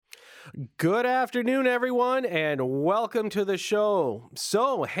Good afternoon, everyone, and welcome to the show.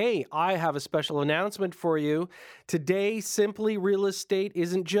 So, hey, I have a special announcement for you. Today, Simply Real Estate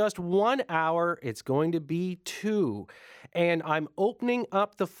isn't just 1 hour, it's going to be 2. And I'm opening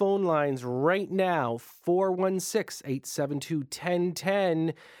up the phone lines right now,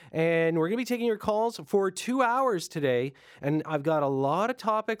 416-872-1010. And we're going to be taking your calls for 2 hours today. And I've got a lot of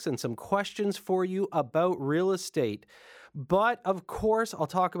topics and some questions for you about real estate. But of course, I'll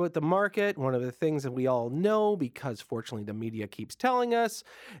talk about the market. One of the things that we all know, because fortunately the media keeps telling us,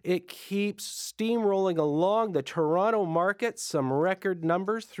 it keeps steamrolling along. The Toronto market, some record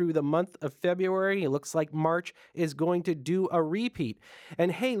numbers through the month of February. It looks like March is going to do a repeat.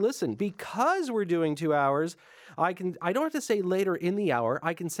 And hey, listen, because we're doing 2 hours, I don't have to say later in the hour.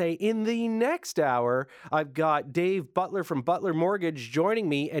 I can say in the next hour, I've got Dave Butler from Butler Mortgage joining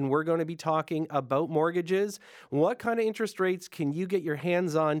me, and we're going to be talking about mortgages. What kind of interest rates can you get your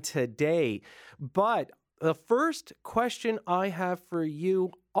hands on today? But the first question I have for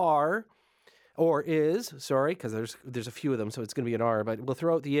you is, because there's a few of them, so it's going to be an R, but we'll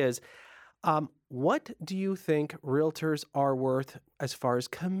throw out the is. What do you think realtors are worth as far as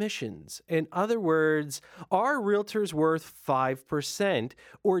commissions? In other words, are realtors worth 5%,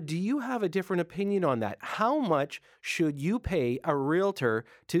 or do you have a different opinion on that? How much should you pay a realtor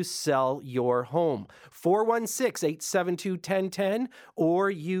to sell your home? 416-872-1010, or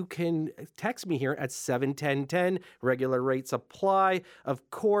you can text me here at 71010. Regular rates apply. Of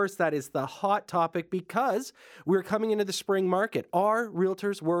course, that is the hot topic because we're coming into the spring market. Are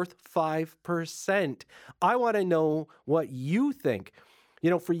realtors worth 5%? I want to know what you think.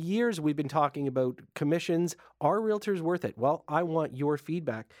 You know, for years we've been talking about commissions. Are realtors worth it? Well, I want your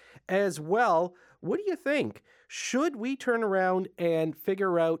feedback as well. What do you think? Should we turn around and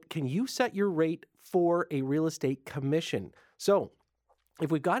figure out, can you set your rate for a real estate commission? So, if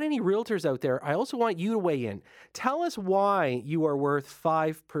we've got any realtors out there, I also want you to weigh in. Tell us why you are worth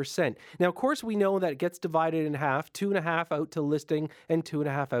 5%. Now, of course, we know that it gets divided in half, 2.5 out to listing and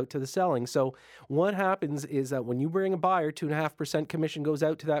 2.5 out to the selling. So what happens is that when you bring a buyer, 2.5% commission goes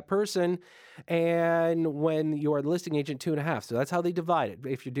out to that person. And when you're the listing agent, 2.5. So that's how they divide it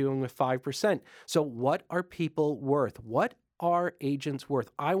if you're doing with 5%. So what are people worth? What are agents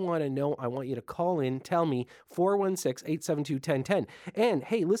worth? I want to know. I want you to call in. Tell me, 416-872-1010. And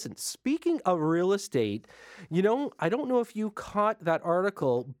hey, listen, speaking of real estate, you know, I don't know if you caught that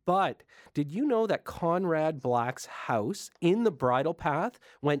article, but did you know that Conrad Black's house in the Bridle Path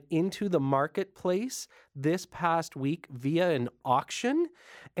went into the marketplace this past week via an auction?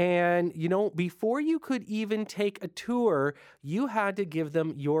 And, you know, before you could even take a tour, you had to give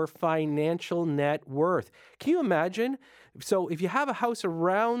them your financial net worth. Can you imagine? So if you have a house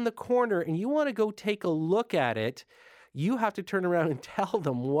around the corner and you want to go take a look at it, you have to turn around and tell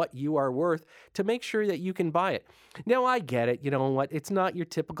them what you are worth to make sure that you can buy it. Now, I get it. You know what? It's not your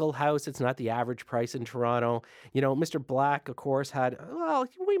typical house. It's not the average price in Toronto. You know, Mr. Black, of course, had, well,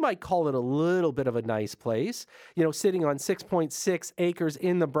 we might call it a little bit of a nice place, you know, sitting on 6.6 acres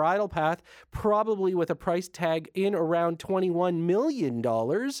in the Bridle Path, probably with a price tag in around $21 million.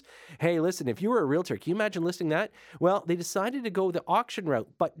 Hey, listen, if you were a realtor, can you imagine listing that? Well, they decided to go the auction route,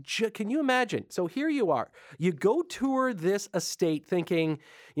 but can you imagine? So here you are. You go tour this estate thinking,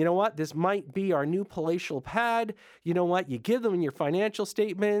 you know what, this might be our new palatial pad. You know what, you give them your financial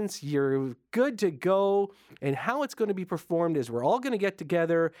statements, you're good to go. And how it's going to be performed is we're all going to get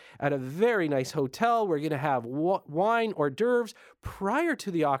together at a very nice hotel. We're going to have wine hors d'oeuvres prior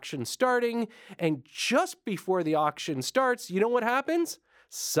to the auction starting. And just before the auction starts, you know what happens?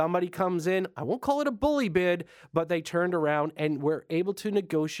 Somebody comes in, I won't call it a bully bid, but they turned around and were able to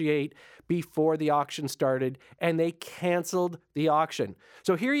negotiate before the auction started, and they canceled the auction.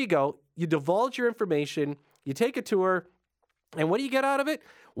 So here you go. You divulge your information, you take a tour, and what do you get out of it?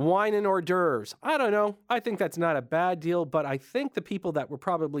 Wine and hors d'oeuvres. I don't know. I think that's not a bad deal, but I think the people that were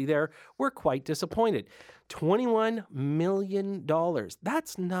probably there were quite disappointed. $21 million.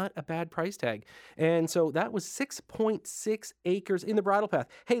 That's not a bad price tag. And so that was 6.6 acres in the Bridle Path.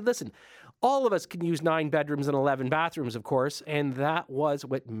 Hey, listen, all of us can use 9 bedrooms and 11 bathrooms, of course, and that was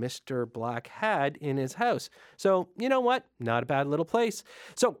what Mr. Black had in his house. So, you know what? Not a bad little place.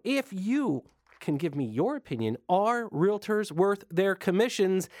 So if you can give me your opinion. Are realtors worth their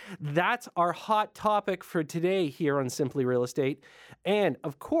commissions? That's our hot topic for today here on Simply Real Estate. And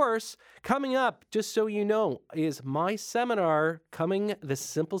of course, coming up, just so you know, is my seminar coming, the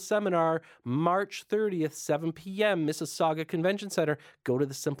Simple Seminar, March 30th, 7 p.m., Mississauga Convention Center. Go to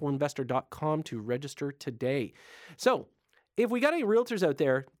thesimpleinvestor.com to register today. So, If we got any realtors out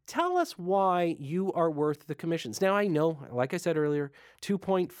there, tell us why you are worth the commissions. Now, I know, like I said earlier,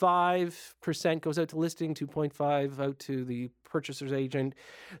 2.5% goes out to listing, 2.5 out to the purchaser's agent.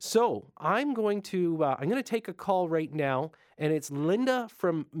 So I'm going to take a call right now, and it's Linda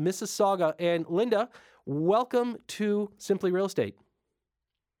from Mississauga. And Linda, welcome to Simply Real Estate.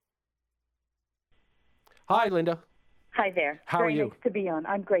 Hi, Linda. Hi there. How are you? Very nice to be on.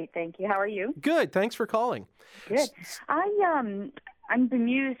 I'm great, thank you. How are you? Good. Thanks for calling. Good. I'm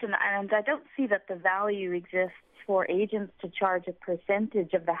bemused, and I don't see that the value exists for agents to charge a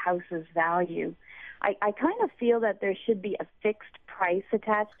percentage of the house's value. I kind of feel that there should be a fixed price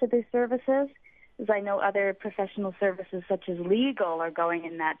attached to their services, as I know other professional services such as legal are going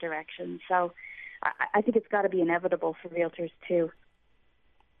in that direction. So I think it's got to be inevitable for realtors too.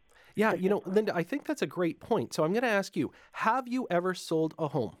 Yeah, Linda, I think that's a great point. So I'm going to ask you, have you ever sold a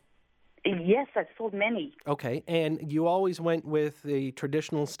home? Yes, I've sold many. Okay, and you always went with the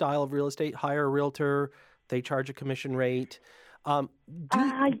traditional style of real estate, hire a realtor, they charge a commission rate. Yeah,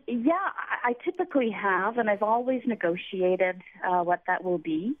 I typically have, and I've always negotiated what that will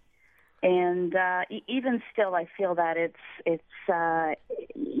be. And even still, I feel that it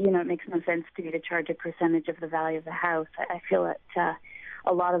makes no sense to me to charge a percentage of the value of the house. I feel that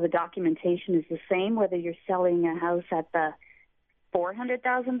a lot of the documentation is the same, whether you're selling a house at the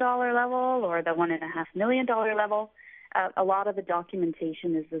 $400,000 level or the $1.5 million level. A lot of the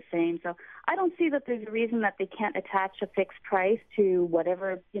documentation is the same. So I don't see that there's a reason that they can't attach a fixed price to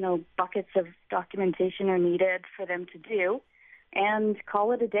whatever, buckets of documentation are needed for them to do and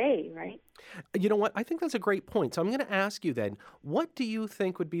call it a day, right? You know what? I think that's a great point. So I'm going to ask you then, what do you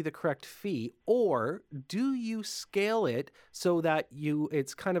think would be the correct fee, or do you scale it so that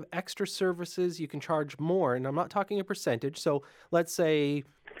it's kind of extra services, you can charge more? And I'm not talking a percentage. So let's say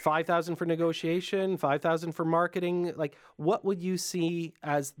 $5,000 for negotiation, $5,000 for marketing. Like, what would you see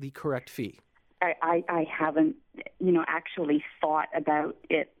as the correct fee? I haven't, actually thought about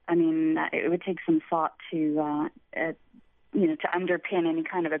it. I mean, it would take some thought to underpin any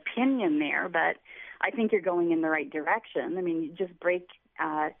kind of opinion there, but I think you're going in the right direction. I mean, you just break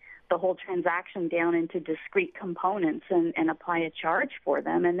the whole transaction down into discrete components and apply a charge for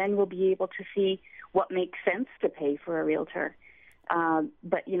them, and then we'll be able to see what makes sense to pay for a realtor.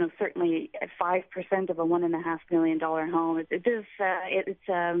 But, certainly 5% of a $1.5 million home,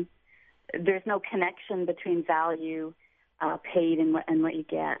 there's no connection between value paid and what you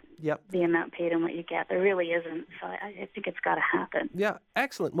get. Yep. The amount paid and what you get. There really isn't. So I think it's got to happen. Yeah,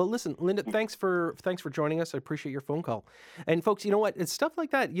 excellent. Well, listen, Linda, thanks for joining us. I appreciate your phone call. And folks, you know what? It's stuff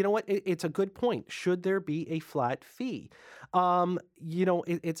like that. You know what? It's a good point. Should there be a flat fee?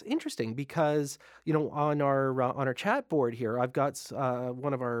 It's interesting because, on our chat board here, I've got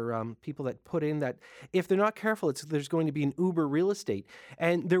one of our people that put in that if they're not careful, there's going to be an Uber real estate.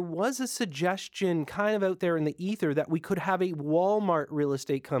 And there was a suggestion kind of out there in the ether that we could have a Walmart real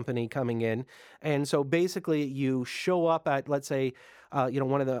estate company coming in. And so basically you show up at, let's say,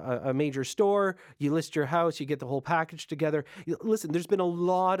 one of a major store, you list your house, you get the whole package together. Listen, there's been a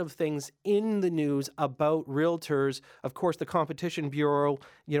lot of things in the news about realtors. Of course, the Competition Bureau,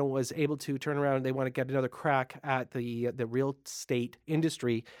 was able to turn around. They want to get another crack at the real estate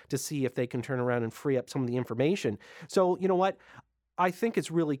industry to see if they can turn around and free up some of the information. So, you know what? I think it's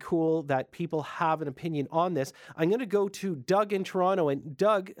really cool that people have an opinion on this. I'm going to go to Doug in Toronto. And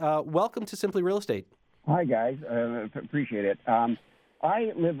Doug, welcome to Simply Real Estate. Hi, guys. Appreciate it.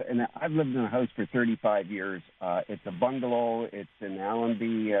 I've lived in a house for 35 years. It's a bungalow. It's in the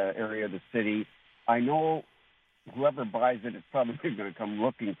Allenby area of the city. I know whoever buys it is probably going to come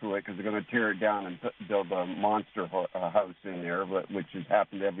looking for it because they're going to tear it down and build a monster house in there, which has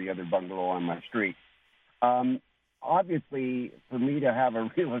happened to every other bungalow on my street. Obviously, for me to have a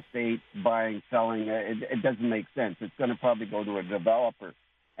real estate buying, selling, it doesn't make sense. It's going to probably go to a developer.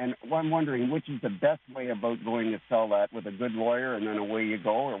 And I'm wondering, which is the best way about going to sell that, with a good lawyer and then away you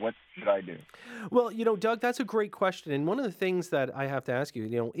go, or what should I do? Well, Doug, that's a great question. And one of the things that I have to ask you,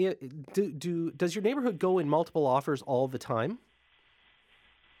 does your neighborhood go in multiple offers all the time?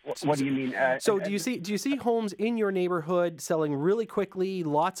 What do you mean? So do you see homes in your neighborhood selling really quickly,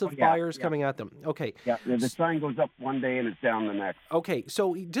 lots of buyers coming at them? Okay. Yeah, the sign goes up one day and it's down the next. Okay,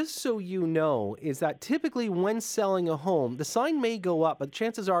 so just so you know, is that typically when selling a home, the sign may go up, but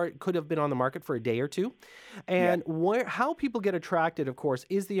chances are it could have been on the market for a day or two. And how people get attracted, of course,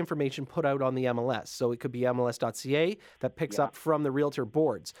 is the information put out on the MLS. So it could be MLS.ca that picks up from the realtor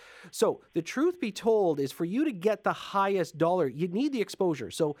boards. So the truth be told is, for you to get the highest dollar, you need the exposure.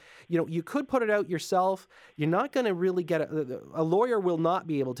 So So, you could put it out yourself. You're not going to really get a lawyer will not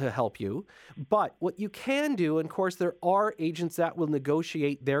be able to help you. But what you can do, and of course, there are agents that will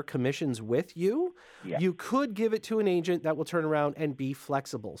negotiate their commissions with you. Yeah. You could give it to an agent that will turn around and be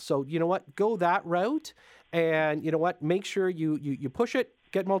flexible. So, you know what? Go that route. And you know what? Make sure you push it,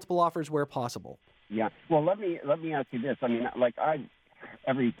 get multiple offers where possible. Yeah. Well, let me ask you this. I mean, like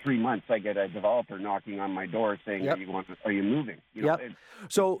every 3 months I get a developer knocking on my door saying, Yep. Are you moving? Yep.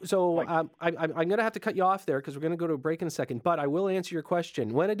 I'm going to have to cut you off there because we're going to go to a break in a second, but I will answer your question.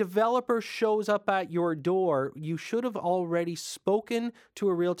 When a developer shows up at your door, you should have already spoken to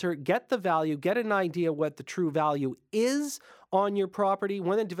a realtor, get the value, get an idea what the true value is on your property.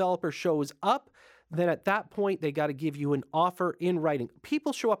 When a developer shows up, then at that point, they got to give you an offer in writing.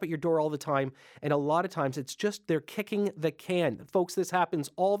 People show up at your door all the time, and a lot of times it's just they're kicking the can. Folks, this happens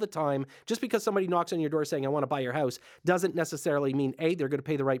all the time. Just because somebody knocks on your door saying, I want to buy your house, doesn't necessarily mean, A, they're going to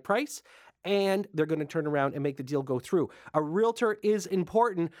pay the right price, and they're going to turn around and make the deal go through. A realtor is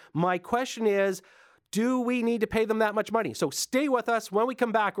important. My question is, do we need to pay them that much money? So stay with us. When we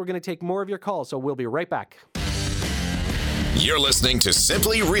come back, we're going to take more of your calls, so we'll be right back. You're listening to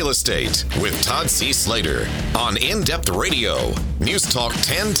Simply Real Estate with Todd C. Slater on In-Depth Radio, News Talk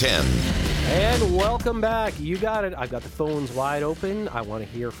 1010. And welcome back. You got it. I've got the phones wide open. I want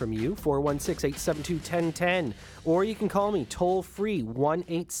to hear from you. 416-872-1010. Or you can call me toll free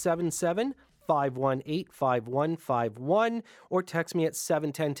 1-877-518-5151 or text me at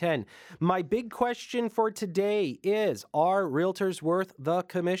 71010. My big question for today is, are realtors worth the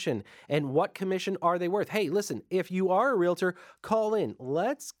commission? And what commission are they worth? Hey, listen, if you are a realtor, call in.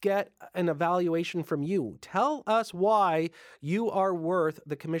 Let's get an evaluation from you. Tell us why you are worth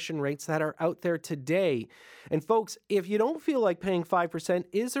the commission rates that are out there today. And folks, if you don't feel like paying 5%,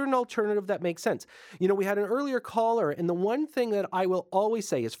 is there an alternative that makes sense? We had an earlier caller, and the one thing that I will always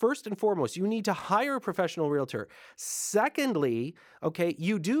say is, first and foremost, you need to hire a professional realtor. Secondly, okay,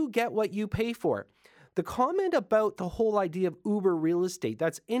 you do get what you pay for. The comment about the whole idea of Uber real estate,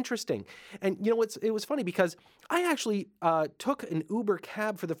 that's interesting. And it was funny because I actually took an Uber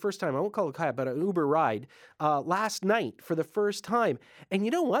cab for the first time. I won't call it a cab, but an Uber ride last night for the first time. And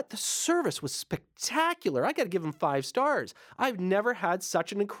you know what? The service was spectacular. I got to give them 5 stars. I've never had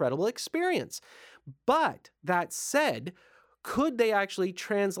such an incredible experience. But that said, could they actually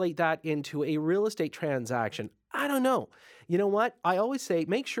translate that into a real estate transaction? I don't know. You know what? I always say,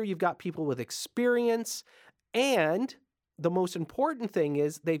 make sure you've got people with experience, and the most important thing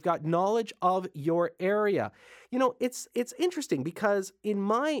is they've got knowledge of your area. It's interesting because in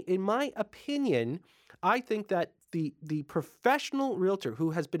my opinion, I think that the professional realtor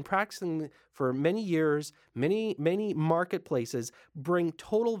who has been practicing for many years, many marketplaces, bring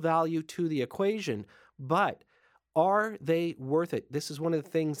total value to the equation. But are they worth it? This is one of the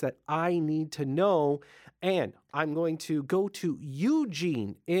things that I need to know. And I'm going to go to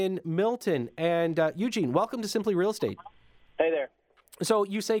Eugene in Milton. And Eugene, welcome to Simply Real Estate. Hey there. So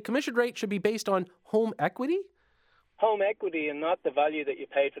you say commission rate should be based on home equity? Home equity and not the value that you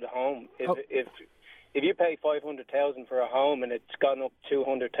paid for the home. If you pay $500,000 for a home and it's gone up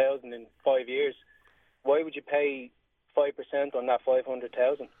 $200,000 in 5 years, why would you pay 5% on that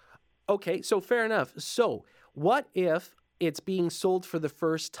 $500,000? Okay, so fair enough. So what if it's being sold for the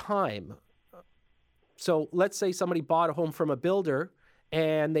first time? So let's say somebody bought a home from a builder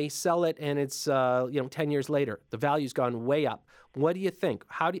and they sell it and it's 10 years later. The value's gone way up. What do you think?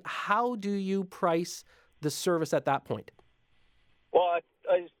 How do you price the service at that point? Well,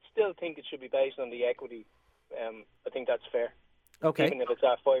 I still think it should be based on the equity. I think that's fair. Okay. Even if it's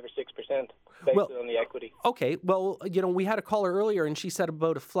at 5 or 6% based on the equity. Okay. Well, we had a caller earlier and she said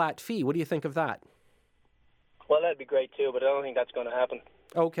about a flat fee. What do you think of that? Well, that'd be great too, but I don't think that's going to happen.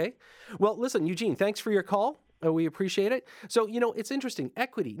 Okay. Well, listen, Eugene, thanks for your call. We appreciate it. So, it's interesting.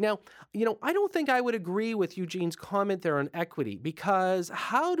 Equity. Now, I don't think I would agree with Eugene's comment there on equity, because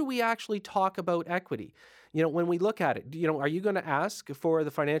how do we actually talk about equity? When we look at it, are you going to ask for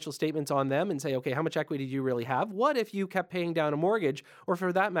the financial statements on them and say, okay, how much equity do you really have? What if you kept paying down a mortgage? Or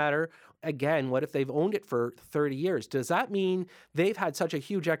for that matter, again, what if they've owned it for 30 years? Does that mean they've had such a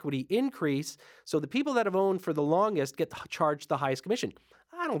huge equity increase, so the people that have owned for the longest get charged the highest commission?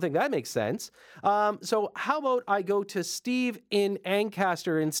 I don't think that makes sense. So how about I go to Steve in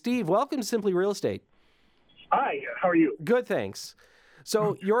Ancaster. And Steve, welcome to Simply Real Estate. Hi, how are you? Good, thanks.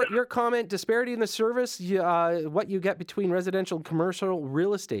 So your comment, disparity in the service, what you get between residential and commercial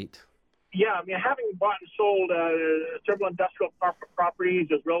real estate. Yeah, having bought and sold several industrial properties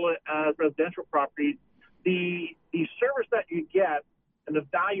as well as residential properties, the service that you get and the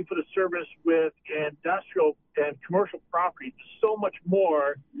value for the service with industrial and commercial properties is so much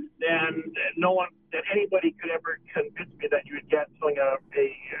more than anybody could ever convince me that you would get selling a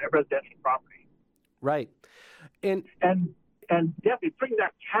residential property. Right. And definitely putting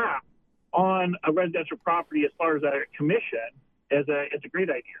that cap on a residential property as far as a commission is a great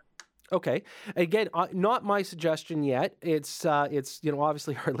idea. Okay. Again, not my suggestion yet. It's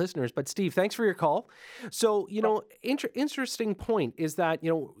obviously our listeners. But Steve, thanks for your call. So interesting point is that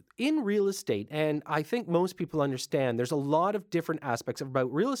in real estate, and I think most people understand, there's a lot of different aspects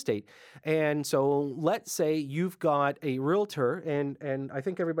about real estate. And so let's say you've got a realtor, and I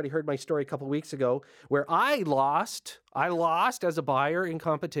think everybody heard my story a couple of weeks ago where I lost as a buyer in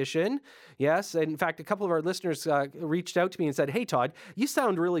competition. Yes. And in fact, a couple of our listeners reached out to me and said, "Hey, Todd, you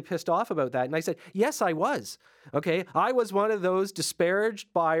sound really pissed off about that." And I said, yes, I was. Okay. I was one of those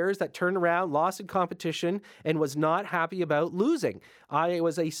disparaged buyers that turned around, lost in competition, and was not happy about losing. I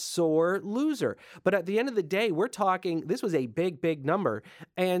was a sore loser. But at the end of the day, we're talking, this was a big, big number.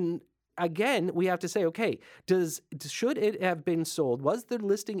 And again, we have to say, okay, should it have been sold? Was the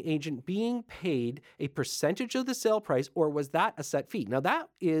listing agent being paid a percentage of the sale price, or was that a set fee? Now, that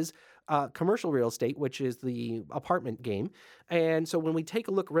is commercial real estate, which is the apartment game. And so when we take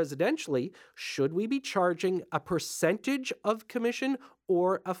a look residentially, should we be charging a percentage of commission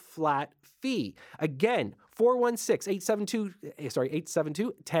or a flat fee? Again,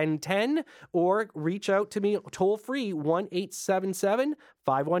 416-872-1010, or reach out to me toll free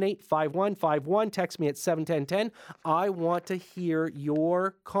 1-877-518-5151. Text me at 71010. I want to hear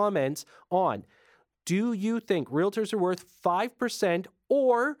your comments on, do you think realtors are worth 5%,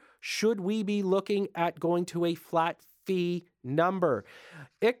 or should we be looking at going to a flat fee number?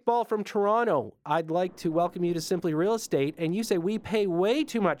 Iqbal from Toronto, I'd like to welcome you to Simply Real Estate, and you say we pay way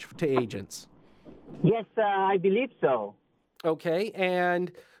too much to agents. Yes, I believe so. Okay,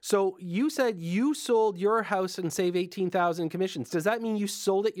 and so you said you sold your house and saved $18,000 in commissions. Does that mean you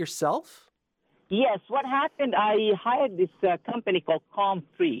sold it yourself? Yes, what happened, I hired this company called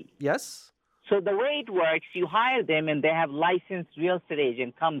ComFree. Yes. So the way it works, you hire them and they have licensed real estate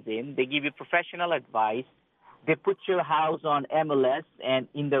agent comes in. They give you professional advice. They put your house on MLS and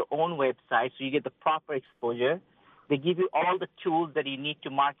in their own website, so you get the proper exposure. They give you all the tools that you need to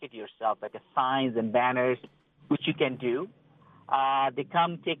market yourself, like signs and banners, which you can do. They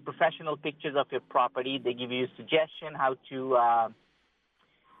come take professional pictures of your property. They give you a suggestion how to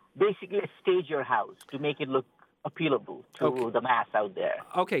basically stage your house to make it look appealable to the mass out there.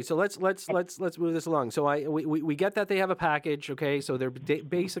 Okay, so let's move this along. So we get that they have a package. Okay, so they're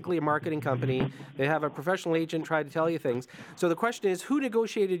basically a marketing company. They have a professional agent try to tell you things. So the question is, who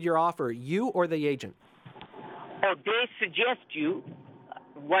negotiated your offer, you or the agent? Oh, they suggest you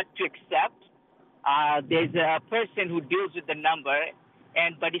what to accept. There's a person who deals with the number,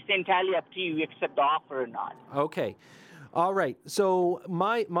 but it's entirely up to you accept the offer or not. Okay. All right. So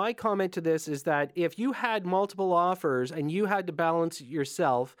my comment to this is that if you had multiple offers and you had to balance it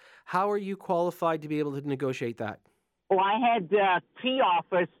yourself, how are you qualified to be able to negotiate that? Oh, I had 3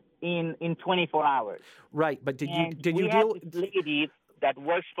 offers in 24 hours. Right. But did you deal with this lady that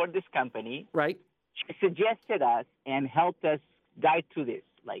works for this company? Right. She suggested us and helped us guide through this,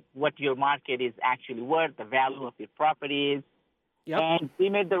 like what your market is actually worth, the value of your property is. Yep. And we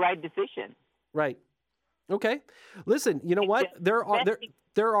made the right decision. Right. Okay. Listen, you know what? There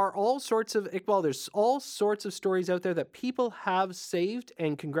are all sorts of, Iqbal, there's all sorts of stories out there that people have saved,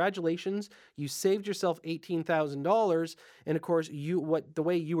 and congratulations, you saved yourself $18,000. And of course, the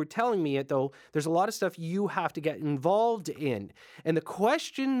way you were telling me it, though, there's a lot of stuff you have to get involved in. And the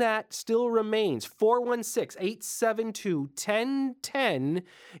question that still remains, 416-872-1010,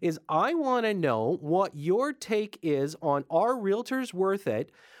 is I want to know what your take is on, are realtors worth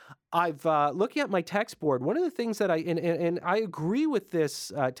it? I've looking at my text board. One of the things that and I agree with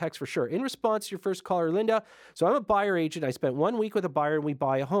this text for sure. In response to your first caller, Linda, so I'm a buyer agent. I spent 1 week with a buyer and we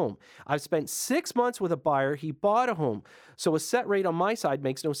buy a home. I've spent 6 months with a buyer. He bought a home. So a set rate on my side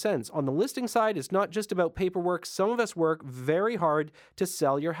makes no sense. On the listing side, it's not just about paperwork. Some of us work very hard to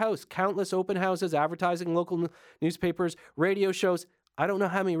sell your house. Countless open houses, advertising, local newspapers, radio shows. I don't know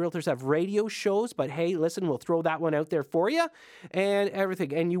how many realtors have radio shows, but hey, listen, we'll throw that one out there for you and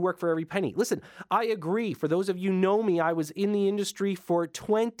everything. And you work for every penny. Listen, I agree. For those of you who know me, I was in the industry for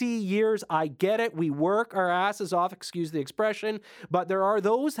 20 years. I get it. We work our asses off, excuse the expression, but there are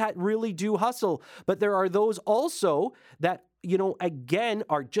those that really do hustle. But there are those also that, again,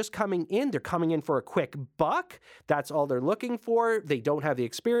 are just coming in. They're coming in for a quick buck. That's all they're looking for. They don't have the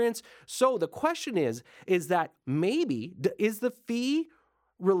experience. So the question is that maybe, is the fee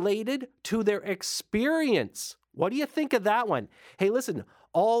related to their experience What do you think of that one? Hey, listen,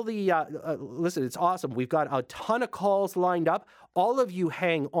 listen, it's awesome. We've got a ton of calls lined up. All of you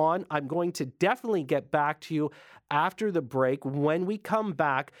hang on. I'm going to definitely get back to you after the break when we come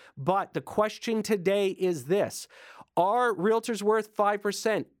back. But the question today is this. Are realtors worth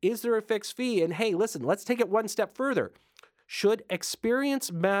 5%? Is there a fixed fee? And hey, listen, let's take it one step further. Should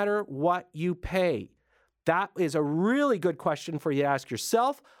experience matter what you pay? That is a really good question for you to ask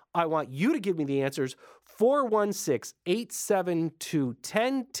yourself. I want you to give me the answers.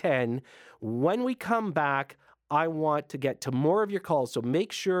 416-872-1010. When we come back, I want to get to more of your calls. So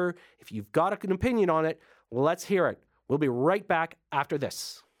make sure if you've got an opinion on it, let's hear it. We'll be right back after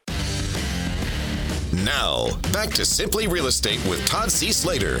this. Now, back to Simply Real Estate with Todd C.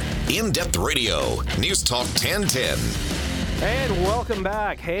 Slater. In-depth radio. News Talk 1010. And welcome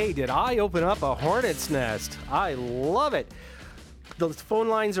back. Hey, did I open up a hornet's nest? I love it. The phone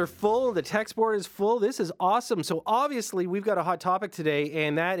lines are full. The text board is full. This is awesome. So obviously, we've got a hot topic today,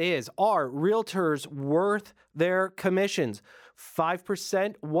 and that is, are realtors worth their commissions?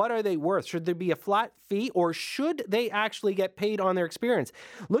 5%, what are they worth? Should there be a flat fee, or should they actually get paid on their experience?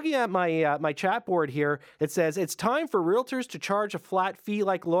 Looking at my chat board here, it says, it's time for realtors to charge a flat fee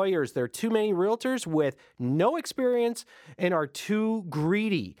like lawyers. There are too many realtors with no experience and are too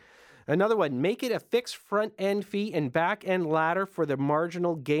greedy. Another one, make it a fixed front-end fee and back-end ladder for the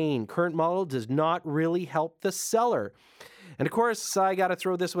marginal gain. Current model does not really help the seller. And of course, I got to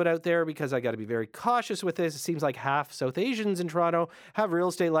throw this one out there because I got to be very cautious with this. It seems like half South Asians in Toronto have real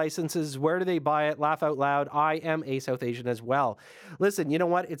estate licenses. Where do they buy it? Laugh out loud. I am a South Asian as well. Listen, you know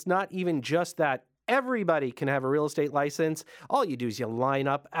what? It's not even just that. Everybody can have a real estate license. All you do is you line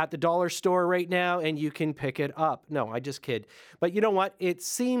up at the dollar store right now and you can pick it up. No, I just kid. But you know what? It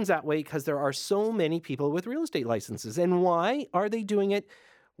seems that way because there are so many people with real estate licenses. And why are they doing it?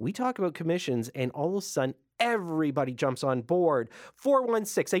 We talk about commissions and all of a sudden everybody jumps on board.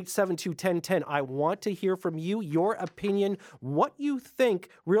 416-872-1010. I want to hear from you, your opinion, what you think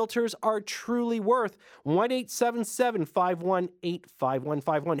realtors are truly worth.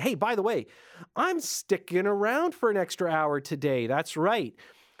 1-877-518-5151. Hey, by the way, I'm sticking around for an extra hour today. That's right.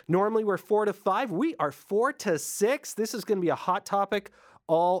 Normally we're 4 to 5. We are 4 to 6. This is going to be a hot topic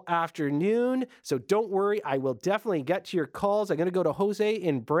all afternoon. So don't worry, I will definitely get to your calls. I'm going to go to Jose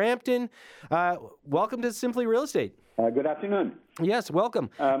in Brampton. Welcome to Simply Real Estate. Good afternoon. Yes, welcome.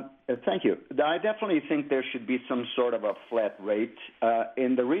 Thank you. I definitely think there should be some sort of a flat rate.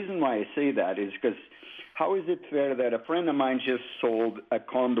 And the reason why I say that is because how is it fair that a friend of mine just sold a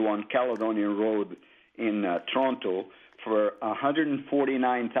condo on Caledonian Road in Toronto for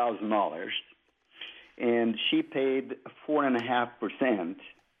 $149,000, and she paid 4.5%.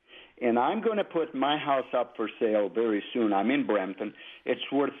 And I'm going to put my house up for sale very soon. I'm in Brampton.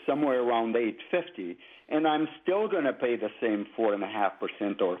 It's worth somewhere around $850, and I'm still going to pay the same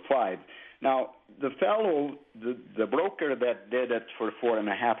 4.5% or 5%. Now, the fellow, the broker that did it for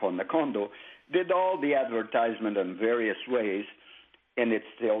 4.5% on the condo, did all the advertisement in various ways, and it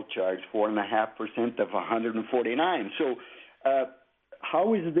still charged 4.5% of $149. So,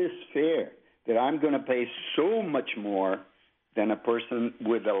 how is this fair that I'm going to pay so much more than a person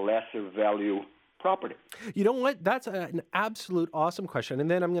with a lesser value property? You know what? That's an absolute awesome question.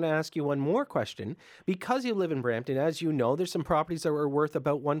 And then I'm going to ask you one more question. Because you live in Brampton, as you know, there's some properties that are worth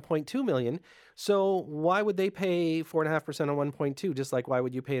about $1.2 million. So why would they pay 4.5% on 1.2? Just like why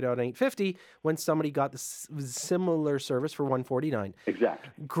would you pay it on $850 when somebody got the similar service for $149?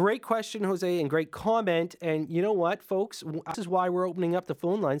 Exactly. Great question, Jose, and great comment. And you know what, folks? This is why we're opening up the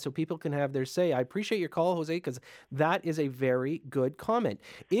phone line so people can have their say. I appreciate your call, Jose, because that is a very good comment.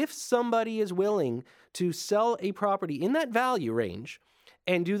 If somebody is willing to sell a property in that value range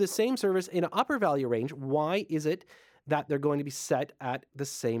and do the same service in an upper value range, why is it that they're going to be set at the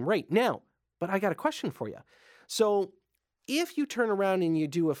same rate? Now, but I got a question for you. So if you turn around and you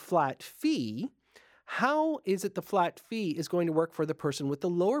do a flat fee, how is it the flat fee is going to work for the person with the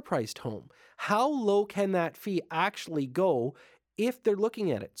lower priced home? How low can that fee actually go if they're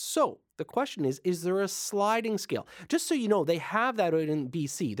looking at it? So the question is there a sliding scale? Just so you know, they have that in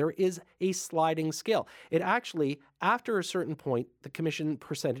BC. There is a sliding scale. It actually, after a certain point, the commission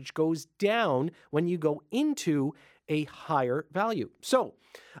percentage goes down when you go into a higher value. So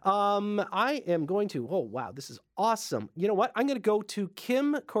I am going to, oh, wow, this is awesome. You know what? I'm going to go to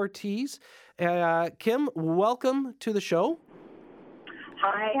Kim Cortez. Kim, welcome to the show.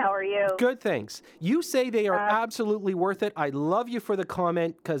 Hi, how are you? Good, thanks. You say they are absolutely worth it. I love you for the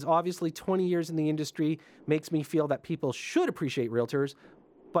comment because obviously 20 years in the industry makes me feel that people should appreciate realtors,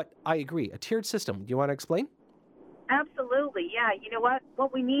 but I agree. A tiered system. Do you want to explain? Absolutely, yeah. You know what?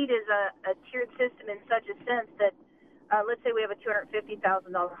 What we need is a tiered system in such a sense that, let's say we have a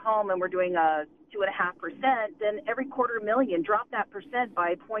 $250,000 home and we're doing a 2.5%, then every $250,000, drop that percent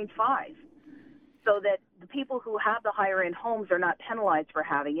by 0.5, so that the people who have the higher end homes are not penalized for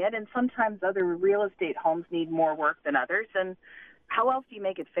having it. And sometimes other real estate homes need more work than others. And how else do you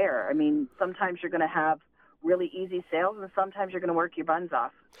make it fair? I mean, sometimes you're going to have really easy sales, and sometimes you're going to work your buns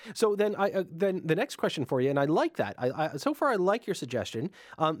off. So then, then the next question for you, and I like that. So far, I like your suggestion.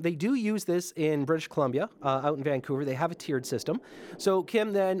 They do use this in British Columbia, out in Vancouver. They have a tiered system. So,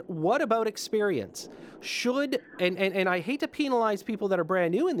 Kim, then what about experience? Should and I hate to penalize people that are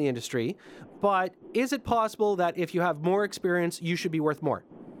brand new in the industry, but is it possible that if you have more experience, you should be worth more?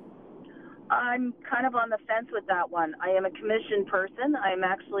 I'm kind of on the fence with that one. I am a commissioned person. I'm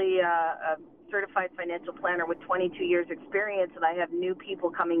actually a certified financial planner with 22 years experience, and I have new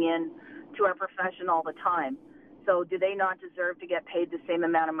people coming in to our profession all the time. So do they not deserve to get paid the same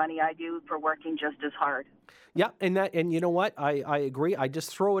amount of money I do for working just as hard? Yeah, and you know what? I agree. I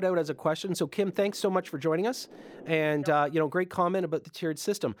just throw it out as a question. So, Kim, thanks so much for joining us. And, great comment about the tiered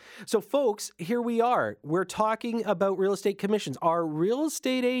system. So, folks, here we are. We're talking about real estate commissions. Are real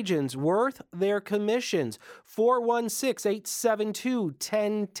estate agents worth their commissions?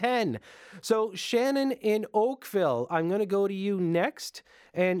 416-872-1010. So, Shannon in Oakville, I'm going to go to you next.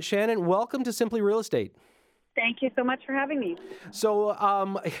 And, Shannon, welcome to Simply Real Estate. Thank you so much for having me. So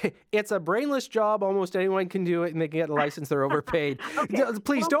it's a brainless job. Almost anyone can do it, and they can get a license. They're overpaid. Okay.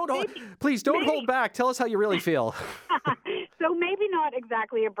 Please don't hold back. Tell us how you really feel. So maybe not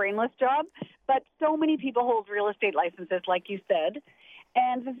exactly a brainless job, but so many people hold real estate licenses, like you said.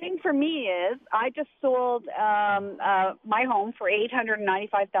 And the thing for me is, I just sold my home for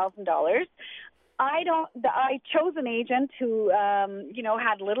 $895,000. I chose an agent who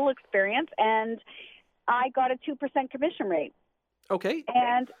had little experience, and I got a 2% commission rate. Okay.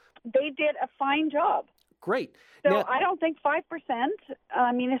 And they did a fine job. Great. So now, I don't think 5%,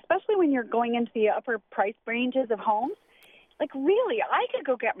 especially when you're going into the upper price ranges of homes, like really, I could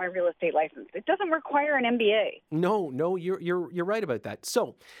go get my real estate license. It doesn't require an MBA. No, you're right about that.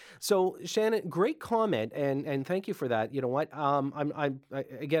 So Shannon, great comment, and thank you for that. You know what? I'm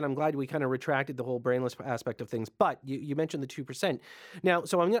glad we kind of retracted the whole brainless aspect of things. But you mentioned the 2%. Now,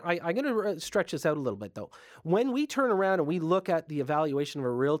 so I'm gonna stretch this out a little bit though. When we turn around and we look at the evaluation of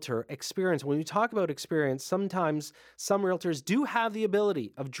a realtor experience, when we talk about experience, sometimes some realtors do have the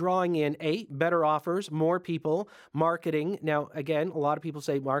ability of drawing in better offers, more people, marketing. Now, again, a lot of people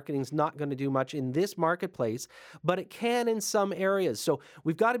say marketing is not going to do much in this marketplace, but it can in some areas. So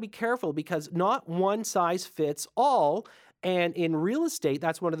we've got to be careful because not one size fits all. And in real estate,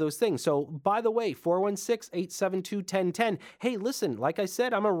 that's one of those things. So, by the way, 416-872-1010. Hey, listen, like I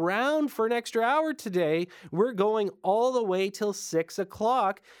said, I'm around for an extra hour today. We're going all the way till 6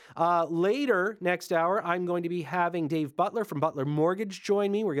 o'clock. Later, next hour, I'm going to be having Dave Butler from Butler Mortgage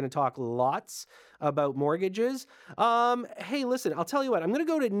join me. We're going to talk lots about mortgages. Hey, listen, I'll tell you what. I'm going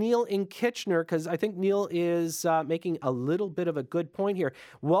to go to Neil in Kitchener because I think Neil is making a little bit of a good point here.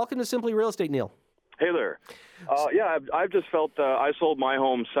 Welcome to Simply Real Estate, Neil. Hey there. I've just felt I sold my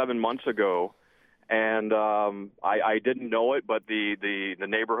home 7 months ago, and I didn't know it, but the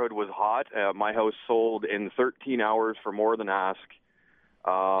neighborhood was hot. My house sold in 13 hours for more than ask.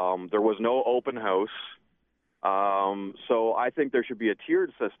 There was no open house. So I think there should be a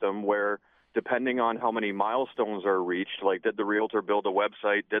tiered system where, depending on how many milestones are reached, like did the realtor build a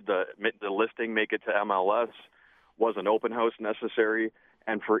website, did the listing make it to MLS, was an open house necessary?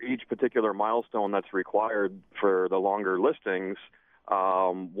 And for each particular milestone that's required for the longer listings,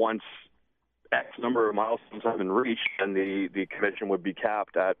 once X number of milestones have been reached, then the commission would be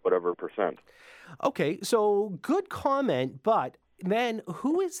capped at whatever percent. Okay, so good comment, but then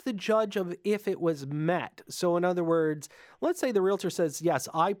who is the judge of if it was met? So in other words, let's say the realtor says, yes,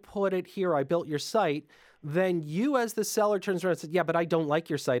 I put it here, I built your site. Then you as the seller turns around and says, yeah, but I don't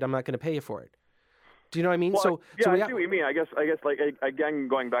like your site, I'm not going to pay you for it. Do you know what I mean? Well, I see what you mean. I guess, like again,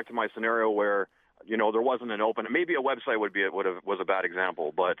 going back to my scenario where there wasn't an open. Maybe a website was a bad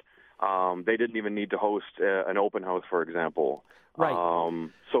example, but they didn't even need to host an open house, for example. Right.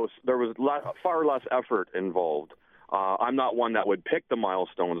 So there was far less effort involved. I'm not one that would pick the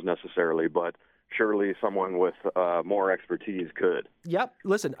milestones necessarily, but surely someone with more expertise could. Yep.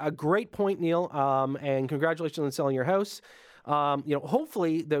 Listen, a great point, Neil. And congratulations on selling your house.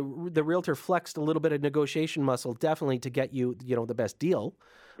 hopefully the realtor flexed a little bit of negotiation muscle, definitely to get you, the best deal.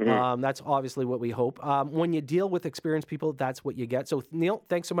 Mm-hmm. That's obviously what we hope. When you deal with experienced people, that's what you get. So, Neil,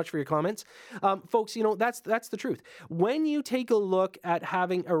 thanks so much for your comments. Folks, that's the truth. When you take a look at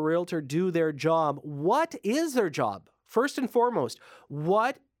having a realtor do their job, what is their job? First and foremost,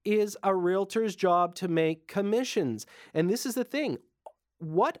 what is a realtor's job? To make commissions. And this is the thing.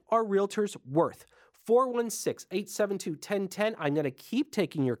 What are realtors worth? 416-872-1010. I'm going to keep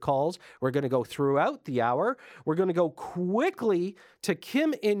taking your calls. We're going to go throughout the hour. We're going to go quickly to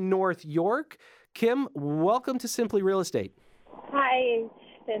Kim in North York. Kim, welcome to Simply Real Estate. Hi,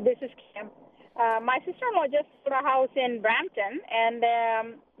 this is Kim. My sister-in-law just sold a house in Brampton, and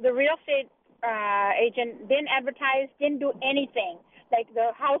the real estate agent didn't advertise, didn't do anything. Like,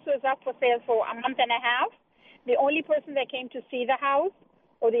 the house was up for sale for a month and a half. The only person that came to see the house,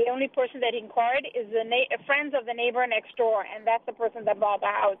 or the only person that inquired, is the friends of the neighbor next door, and that's the person that bought the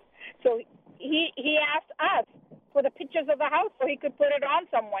house. So he asked us for the pictures of the house so he could put it on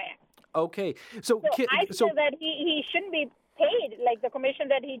somewhere. Okay. So I feel that he shouldn't be paid like the commission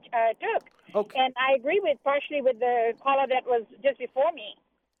that he took. Okay. And I agree partially with the caller that was just before me.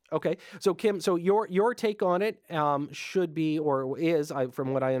 Okay. So, Kim, your take on it should be, or is,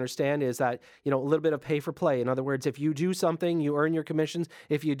 from what I understand, is that, a little bit of pay for play. In other words, if you do something, you earn your commissions.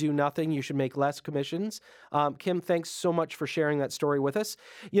 If you do nothing, you should make less commissions. Kim, thanks so much for sharing that story with us.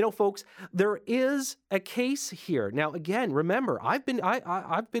 Folks, there is a case here. Now, again, remember, I've been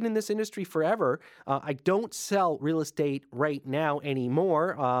in this industry forever. I don't sell real estate right now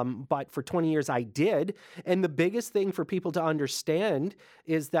anymore, but for 20 years I did. And the biggest thing for people to understand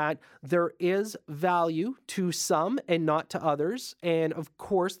is that there is value to some and not to others. And of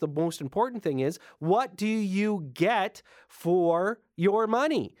course, the most important thing is, what do you get for your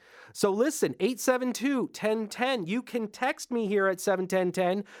money? So listen, 872-1010. You can text me here at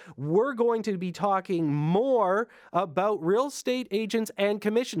 71010. We're going to be talking more about real estate agents and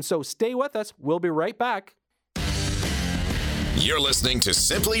commissions. So stay with us. We'll be right back. You're listening to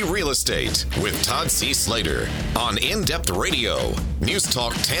Simply Real Estate with Todd C. Slater on In-Depth Radio, News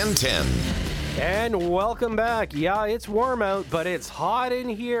Talk 1010. And welcome back. Yeah, it's warm out, but it's hot in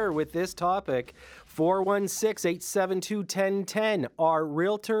here with this topic. 416-872-1010. Are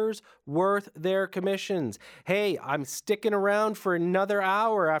realtors worth their commissions? Hey, I'm sticking around for another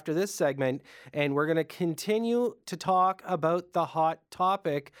hour after this segment, and we're going to continue to talk about the hot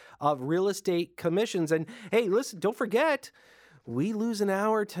topic of real estate commissions. And hey, listen, don't forget, we lose an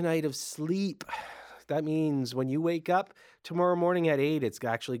hour tonight of sleep. That means when you wake up tomorrow morning at 8, it's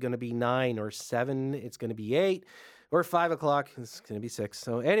actually going to be 9, or 7, it's going to be 8, or 5 o'clock, it's going to be 6.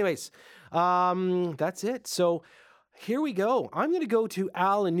 So anyways, that's it. So here we go. I'm going to go to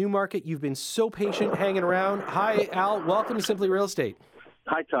Al in Newmarket. You've been so patient hanging around. Hi, Al. Welcome to Simply Real Estate.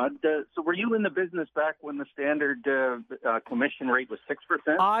 Hi, Todd. So were you in the business back when the standard commission rate was 6%?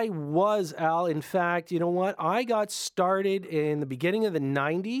 I was, Al. In fact, you know what? I got started in the beginning of the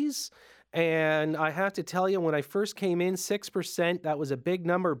 90s, and I have to tell you, when I first came in, 6%, that was a big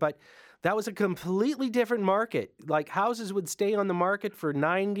number, but that was a completely different market. Like, houses would stay on the market for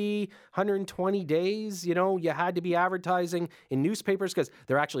 90, 120 days. You had to be advertising in newspapers, because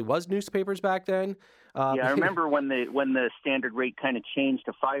there actually was newspapers back then. Yeah, I remember when the standard rate kind of changed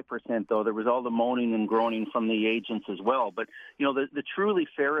to 5%, though, there was all the moaning and groaning from the agents as well. But, the truly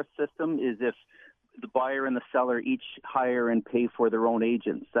fairest system is if the buyer and the seller each hire and pay for their own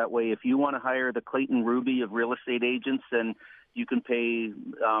agents. That way, if you want to hire the Clayton Ruby of real estate agents, then you can pay,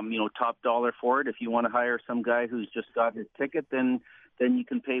 top dollar for it. If you want to hire some guy who's just got his ticket, then you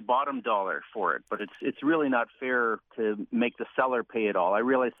can pay bottom dollar for it. But it's really not fair to make the seller pay it all. I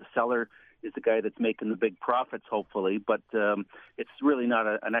realize the seller is the guy that's making the big profits, hopefully, but it's really not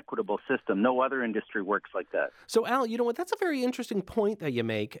an equitable system. No other industry works like that. So, Al, you know what? That's a very interesting point that you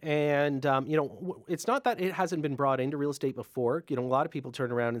make. And, it's not that it hasn't been brought into real estate before. A lot of people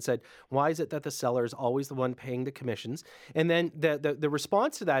turn around and said, why is it that the seller is always the one paying the commissions? And then the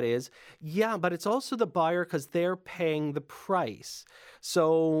response to that is, yeah, but it's also the buyer, because they're paying the price.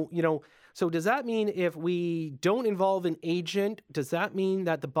 So, so does that mean if we don't involve an agent, does that mean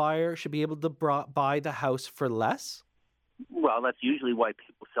that the buyer should be able to buy the house for less? Well, that's usually why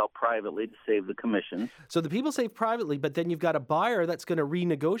people sell privately, to save the commission. So the people save privately, but then you've got a buyer that's going to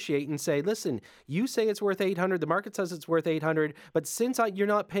renegotiate and say, listen, you say it's worth $800, the market says it's worth $800, but since you're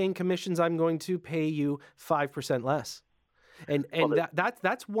not paying commissions, I'm going to pay you 5% less. And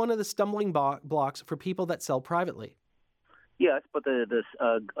that's one of the stumbling blocks for people that sell privately. Yes, but the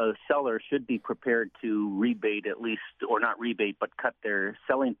seller should be prepared to rebate at least, or not rebate, but cut their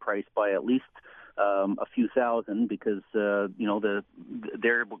selling price by at least a few thousand because they're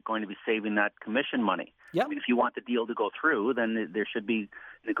going to be saving that commission money. Yep. I mean, if you want the deal to go through, then there should be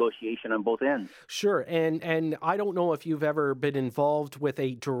negotiation on both ends. Sure, and I don't know if you've ever been involved with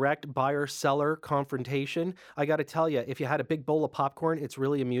a direct buyer-seller confrontation. I got to tell you, if you had a big bowl of popcorn, it's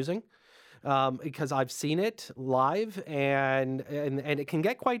really amusing. Because I've seen it live and it can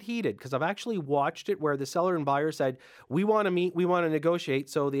get quite heated because I've actually watched it where the seller and buyer said, we want to meet, we want to negotiate.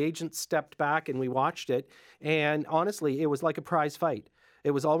 So the agent stepped back and we watched it. And honestly, it was like a prize fight.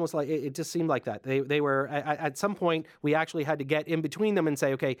 It was almost like, it just seemed like that. They were, at some point, we actually had to get in between them and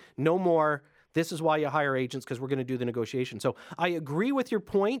say, okay, no more. This is why you hire agents, because we're going to do the negotiation. So I agree with your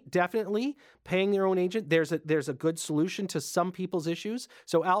point, definitely. Paying their own agent, there's a good solution to some people's issues.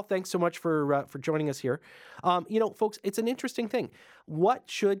 So Al, thanks so much for joining us here. Folks, it's an interesting thing. What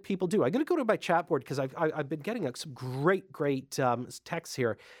should people do? I'm going to go to my chat board because I've been getting some great texts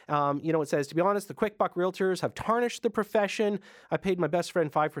here. It says, to be honest, the quick buck realtors have tarnished the profession. I paid my best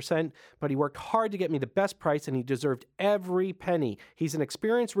friend 5%, but he worked hard to get me the best price and he deserved every penny. He's an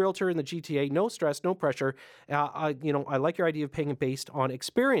experienced realtor in the GTA. No stress, no pressure. I like your idea of paying it based on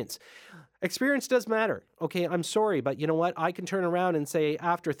experience. Experience does matter. Okay, I'm sorry, but you know what? I can turn around and say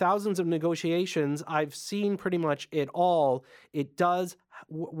after thousands of negotiations, I've seen pretty much it all. It does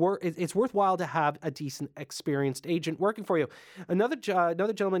work. It's worthwhile to have a decent, experienced agent working for you. Another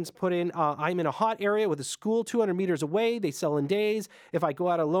gentleman's put in, I'm in a hot area with a school 200 meters away. They sell in days. If I go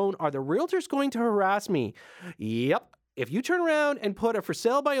out alone, are the realtors going to harass me? Yep. If you turn around and put a for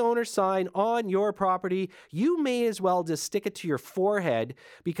sale by owner sign on your property, you may as well just stick it to your forehead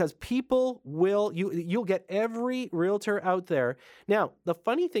because people you'll get every realtor out there. Now, the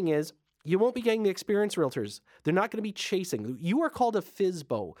funny thing is, you won't be getting the experienced realtors. They're not going to be chasing. You are called a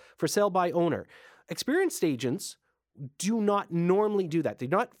FSBO, for sale by owner. Experienced agents do not normally do that. They're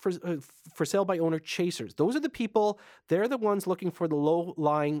not for sale by owner chasers. Those are the people, they're the ones looking for the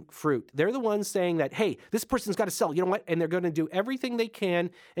low-lying fruit. They're the ones saying that, hey, this person's got to sell. You know what? And they're going to do everything they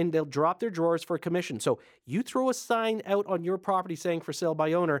can, and they'll drop their drawers for a commission. So you throw a sign out on your property saying for sale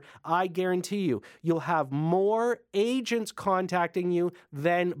by owner, I guarantee you'll have more agents contacting you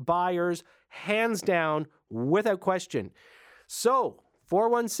than buyers, hands down, without question. So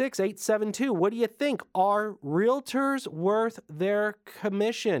 416-872. What do you think? Are realtors worth their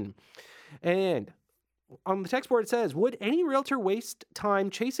commission? And on the text board it says, would any realtor waste time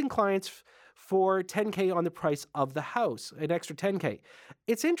chasing clients for $10K on the price of the house, an extra $10K?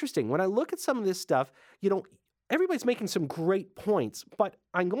 It's interesting. When I look at some of this stuff, everybody's making some great points, but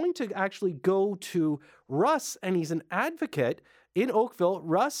I'm going to actually go to Russ, and he's an advocate in Oakville.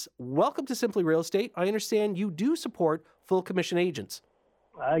 Russ, welcome to Simply Real Estate. I understand you do support full commission agents.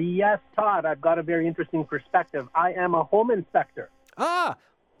 Yes, Todd, I've got a very interesting perspective. I am a home inspector. Ah,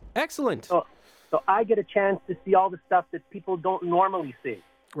 excellent. So I get a chance to see all the stuff that people don't normally see.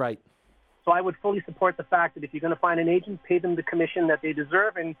 Right. So I would fully support the fact that if you're going to find an agent, pay them the commission that they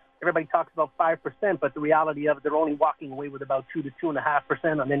deserve. And everybody talks about 5%, but the reality of it, they're only walking away with about 2 to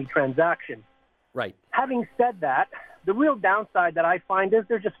 2.5% on any transaction. Right. Having said that, the real downside that I find is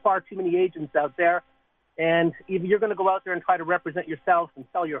there's just far too many agents out there. And if you're going to go out there and try to represent yourself and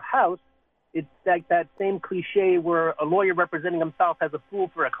sell your house, it's like that same cliche where a lawyer representing himself has a fool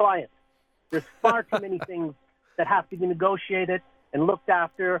for a client. There's far too many things that have to be negotiated and looked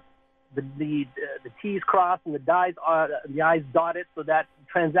after, the T's crossed and the I's dotted, so that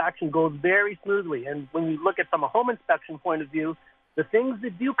transaction goes very smoothly. And when you look at from a home inspection point of view, the things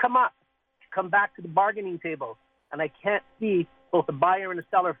that do come up come back to the bargaining table. And I can't see both the buyer and the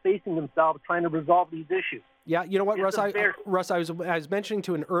seller facing themselves trying to resolve these issues. Yeah, you know what, Russ? I was mentioning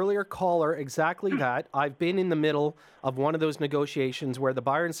to an earlier caller exactly that. I've been in the middle of one of those negotiations where the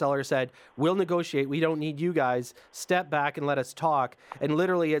buyer and seller said, we'll negotiate. We don't need you guys. Step back and let us talk. And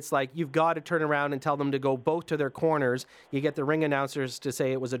literally, it's like you've got to turn around and tell them to go both to their corners. You get the ring announcers to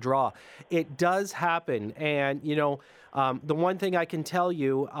say it was a draw. It does happen. And, the one thing I can tell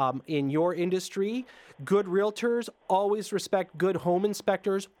you in your industry, good realtors always respect good home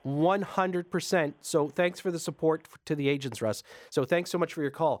inspectors 100%. So thanks for the support to the agents, Russ. So thanks so much for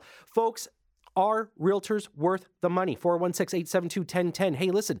your call. Folks, are realtors worth the money? 416-872-1010.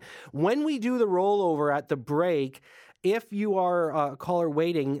 Hey, listen, when we do the rollover at the break, if you are a caller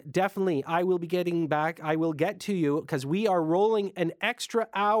waiting, definitely I will be getting back. I will get to you because we are rolling an extra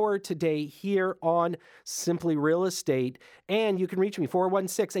hour today here on Simply Real Estate. And you can reach me,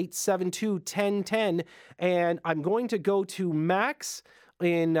 416-872-1010. And I'm going to go to Max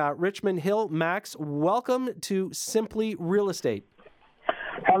in Richmond Hill. Max, welcome to Simply Real Estate.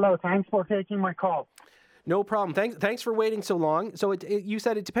 Hello, thanks for taking my call. No problem. Thanks for waiting so long. So you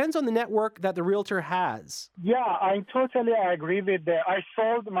said it depends on the network that the realtor has. Yeah, I totally agree with that. I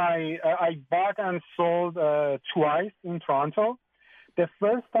bought and sold twice in Toronto. The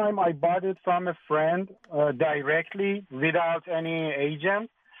first time I bought it from a friend directly without any agent,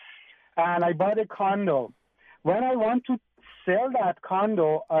 and I bought a condo. When I want to sell that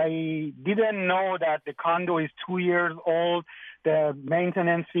condo, I didn't know that the condo is 2 years old. The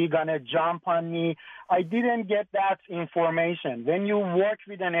maintenance fee gonna jump on me. I didn't get that information. When you work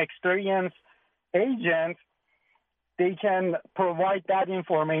with an experienced agent, they can provide that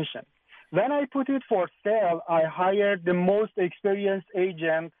information. When I put it for sale, I hired the most experienced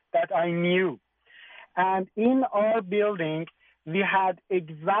agent that I knew. And in our building, we had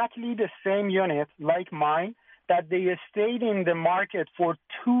exactly the same unit like mine that they stayed in the market for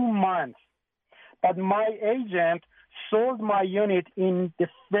 2 months. But my agent sold my unit in the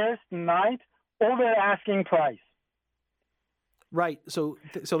first night over asking price. Right. So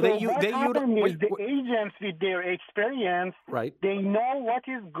the agents with their experience, right? They know what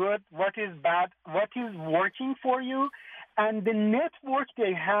is good, what is bad, what is working for you, and the network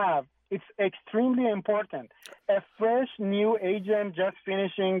they have. It's extremely important. A fresh new agent just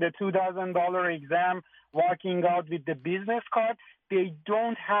finishing the $2,000 exam, walking out with the business card, they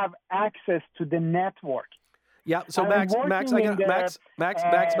don't have access to the network. Yeah. So Max, I'm gonna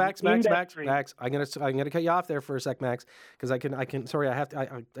cut you off there for a sec, Max, because I can't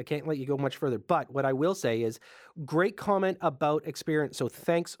let you go much further. But what I will say is, great comment about experience. So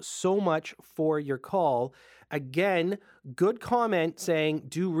thanks so much for your call. Again, good comment saying,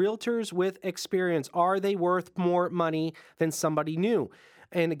 do realtors with experience, are they worth more money than somebody new?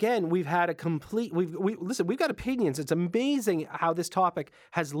 And again, we've had a complete, we've got opinions. It's amazing how this topic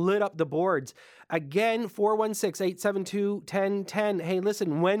has lit up the boards. Again, 416-872-1010. Hey,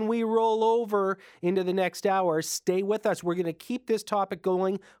 listen, when we roll over into the next hour, stay with us. We're going to keep this topic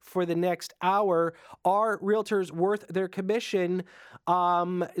going for the next hour. Are realtors worth their commission?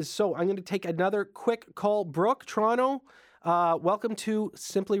 So I'm going to take another quick call. Brooke, Toronto, welcome to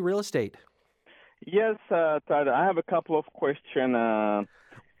Simply Real Estate. Yes, Todd, I have a couple of questions.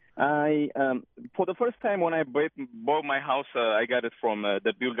 For the first time when I bought my house, I got it from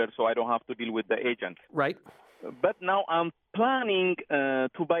the builder, so I don't have to deal with the agent. Right. But now I'm planning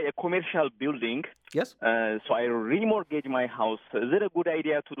to buy a commercial building. Yes. So I remortgage my house. Is it a good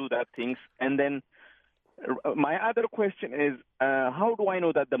idea to do that things? And then my other question is, how do I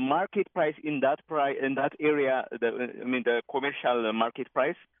know that the market price in that area, the commercial market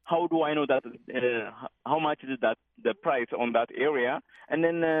price? How do I know that? How much is that the price on that area? And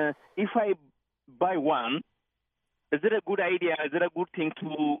then if I buy one, is it a good idea? Is it a good thing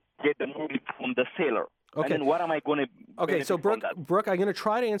to get the mortgage from the seller? Okay. And then what am I going to? Okay, so Brooke, I'm going to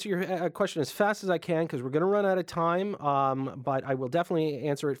try to answer your question as fast as I can because we're going to run out of time, but I will definitely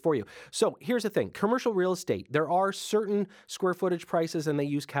answer it for you. So here's the thing. Commercial real estate, there are certain square footage prices and they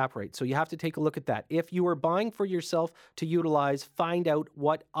use cap rates. So you have to take a look at that. If you are buying for yourself to utilize, find out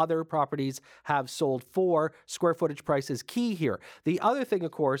what other properties have sold for. Square footage price is key here. The other thing,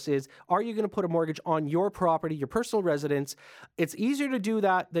 of course, is are you going to put a mortgage on your property, your personal residence? It's easier to do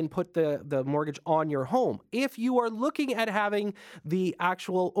that than put the mortgage on your home. If you are looking at having the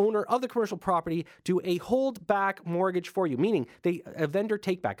actual owner of the commercial property do a hold back mortgage for you, meaning a vendor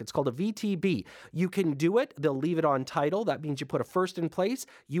take back, it's called a VTB. You can do it. They'll leave it on title. That means you put a first in place.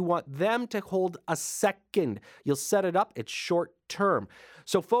 You want them to hold a second. You'll set it up. It's short term.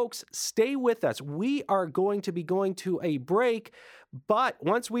 So folks, stay with us. We are going to be going to a break, but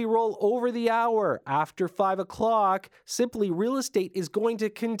once we roll over the hour after 5 o'clock, Simply Real Estate is going to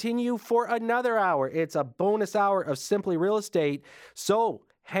continue for another hour. It's a bonus hour of Simply Real Estate. So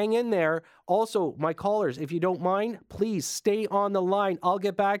hang in there. Also, my callers, if you don't mind, please stay on the line. I'll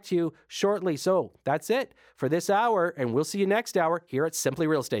get back to you shortly. So that's it for this hour, and we'll see you next hour here at Simply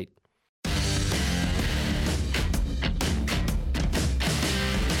Real Estate.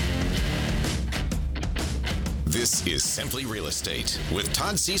 This is Simply Real Estate with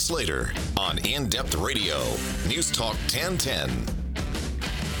Todd C. Slater on In-Depth Radio, News Talk 1010.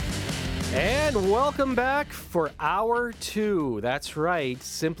 And welcome back for hour 2. That's right,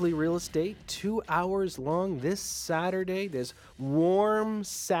 Simply Real Estate, 2 hours long this Saturday, this warm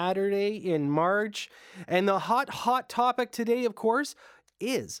Saturday in March. And the hot topic today, of course,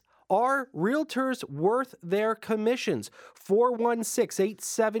 is Are realtors worth their commissions?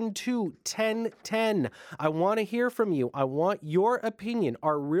 416-872-1010. I want to hear from you. I want your opinion.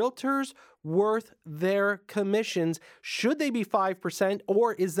 Are realtors worth their commissions? Should they be 5%,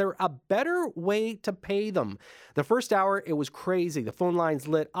 or is there a better way to pay them? The first hour, it was crazy. The phone lines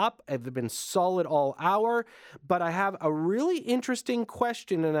lit up. They've been solid all hour, but I have a really interesting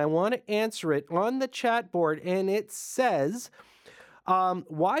question, and I want to answer it on the chat board, and it says,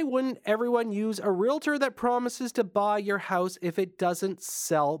 why wouldn't everyone use a realtor that promises to buy your house if it doesn't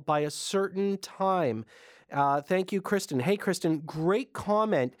sell by a certain time? Thank you, Kristen. Hey, Kristen, great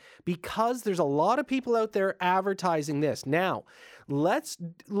comment, because there's a lot of people out there advertising this. Now, let's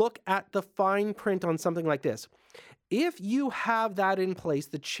look at the fine print on something like this. If you have that in place,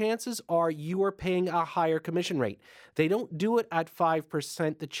 the chances are you are paying a higher commission rate. They don't do it at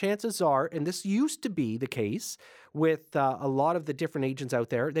 5%. The chances are, and this used to be the case with a lot of the different agents out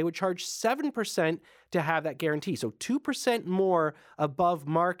there, they would charge 7% to have that guarantee. So 2% more above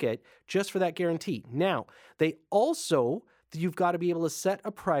market just for that guarantee. Now, they also, you've got to be able to set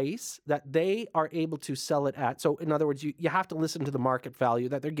a price that they are able to sell it at. So in other words, you have to listen to the market value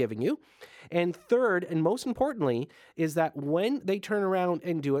that they're giving you. And third, and most importantly, is that when they turn around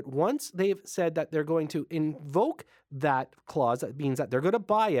and do it, once they've said that they're going to invoke that clause, that means that they're going to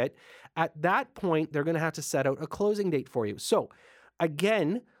buy it, at that point, they're going to have to set out a closing date for you. So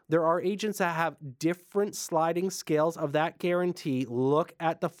again, there are agents that have different sliding scales of that guarantee. Look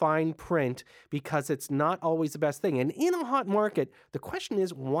at the fine print, because it's not always the best thing. And in a hot market, the question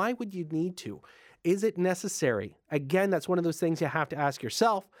is, why would you need to? Is it necessary? Again, that's one of those things you have to ask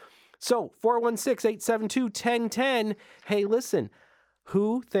yourself. So 416-872-1010. Hey, listen,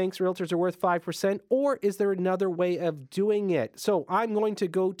 who thinks realtors are worth 5%, or is there another way of doing it? So I'm going to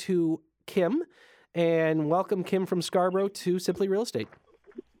go to Kim, and welcome Kim from Scarborough to Simply Real Estate.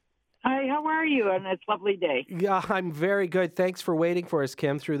 Hi, how are you on this lovely day? Yeah, I'm very good. Thanks for waiting for us,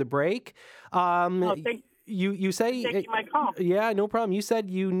 Kim, through the break. You say taking my call. Yeah, no problem. You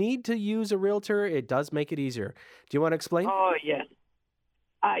said you need to use a realtor. It does make it easier. Do you want to explain? Oh, yes.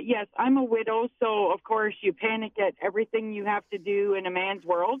 Yes, I'm a widow, so of course you panic at everything you have to do in a man's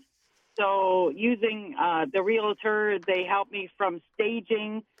world. So using the realtor, they helped me from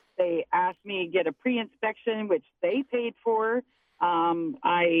staging. They asked me to get a pre-inspection, which they paid for.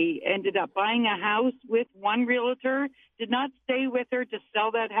 I ended up buying a house with one realtor, did not stay with her to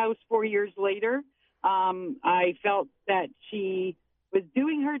sell that house 4 years later. I felt that she was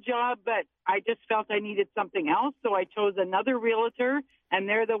doing her job, but I just felt I needed something else. So I chose another realtor, and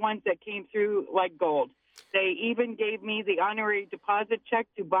they're the ones that came through like gold. They even gave me the honorary deposit check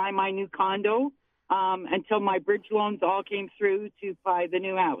to buy my new condo until my bridge loans all came through to buy the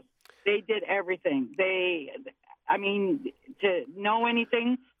new house. They did everything. To know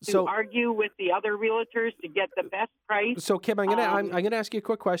anything, to argue with the other realtors to get the best price. So, Kim, I'm gonna ask you a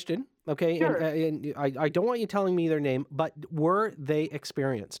quick question, okay? Sure. And I don't want you telling me their name, but were they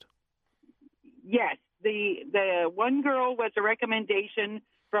experienced? Yes. The one girl was a recommendation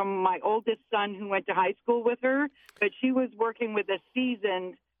from my oldest son who went to high school with her, but she was working with a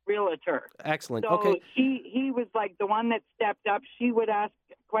seasoned realtor. Excellent. So okay. He was like the one that stepped up. She would ask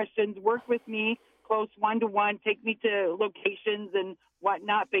questions, work with me, close one-to-one, take me to locations and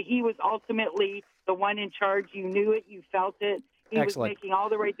whatnot, but he was ultimately the one in charge. You knew it, you felt it. He Excellent. was making all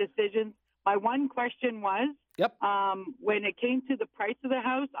the right decisions. My one question was, when it came to the price of the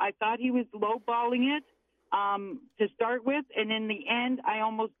house, I thought he was lowballing it to start with, and in the end, I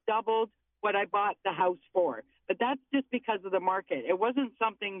almost doubled what I bought the house for. But that's just because of the market. It wasn't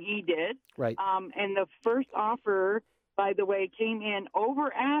something he did. Right. And the first offer, by the way, came in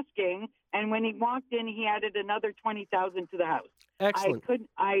over asking, and when he walked in, he added another $20,000 to the house. Excellent.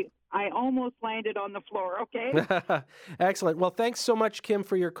 I almost landed on the floor, okay? Excellent. Well, thanks so much, Kim,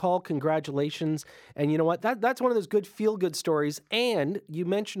 for your call. Congratulations. And you know what? That's one of those good feel-good stories. And you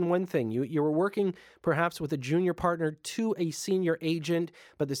mentioned one thing. You were working perhaps with a junior partner to a senior agent,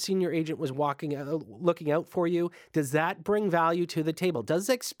 but the senior agent was looking out for you. Does that bring value to the table? Does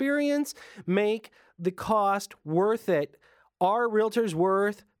experience make the cost worth it? Are realtors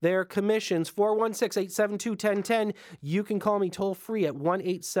worth their commissions? 416-872-1010. You can call me toll free at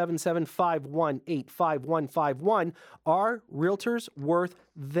 1-877-518-5151. Are realtors worth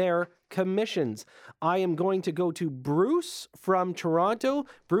their commissions? I am going to go to Bruce from Toronto.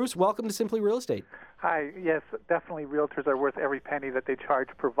 Bruce, welcome to Simply Real Estate. Hi. Yes, definitely realtors are worth every penny that they charge,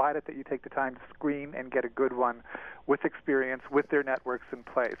 provided that you take the time to screen and get a good one with experience, with their networks in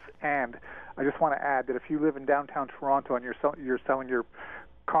place. And I just want to add that if you live in downtown Toronto and you're selling your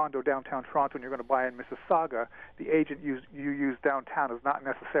condo downtown Toronto and you're going to buy in Mississauga, the agent you use downtown is not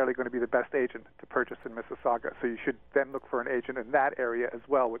necessarily going to be the best agent to purchase in Mississauga. So you should then look for an agent in that area as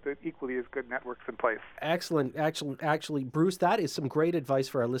well with equally as good networks in place. Excellent. Actually, Bruce, that is some great advice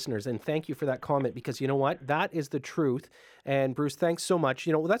for our listeners, and thank you for that comment, because you know what? That is the truth. And Bruce, thanks so much.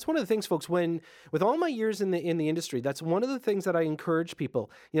 You know, that's one of the things, folks, with all my years in the industry, that's one of the things that I encourage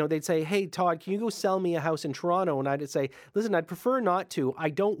people. You know, they'd say, "Hey, Todd, can you go sell me a house in Toronto?" And I'd say, "Listen, I'd prefer not to. I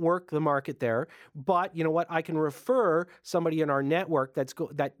don't work the market there, but you know what? I can refer somebody in our network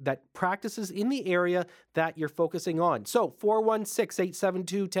that practices in the area that you're focusing on." So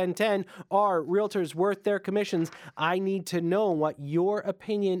 416-872-1010, are realtors worth their commissions? I need to know what your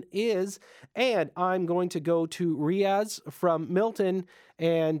opinion is. And I'm going to go to Riaz from Milton.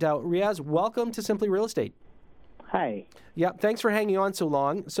 And Riaz, welcome to Simply Real Estate. Hi. Yeah, thanks for hanging on so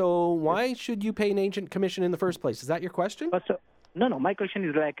long. So why should you pay an agent commission in the first place? Is that your question? No. My question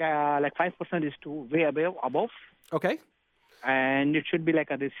is like 5% is too way above. Okay. And it should be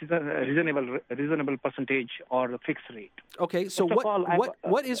like a reasonable percentage or a fixed rate. Okay. So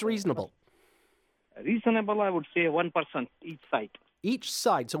what is reasonable? Reasonable, I would say 1% each side. Each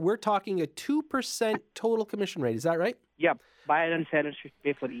side. So we're talking a 2% total commission rate. Is that right? Yeah. Buyer and seller should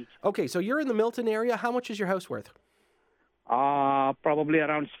pay for each. Okay. So you're in the Milton area. How much is your house worth? Probably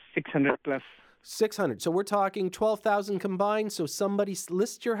around 600 plus. 600. So we're talking 12,000 combined. So somebody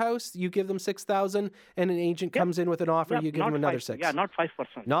lists your house, you give them 6,000, and an agent comes in with an offer, you give them another 6. Yeah, not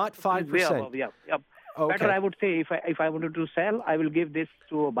 5%. Not 5%. Way above, yeah. Okay. Better, I would say, if I wanted to sell, I will give this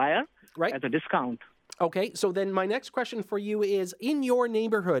to a buyer as a discount. Okay. So then my next question for you is, in your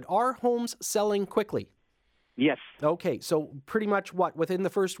neighborhood, are homes selling quickly? Yes. Okay. So pretty much within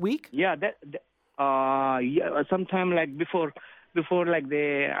the first week? Yeah. Sometime like before like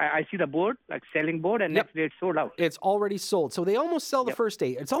I see the board, like selling board, and next day it's sold out. It's already sold. So they almost sell the first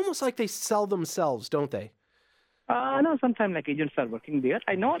day. It's almost like they sell themselves, don't they? No, sometimes like agents are working there.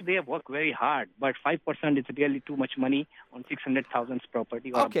 I know they work very hard, but 5% is really too much money on 600,000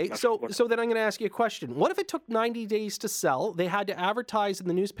 property. Okay, so then I'm going to ask you a question. What if it took 90 days to sell? They had to advertise in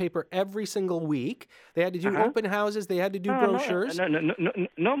the newspaper every single week. They had to do open houses. They had to do brochures. No,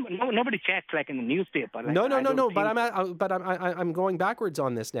 nobody checks like in the newspaper. Like, no. But I'm going backwards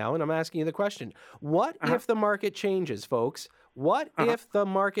on this now, and I'm asking you the question. What if the market changes, folks? What if the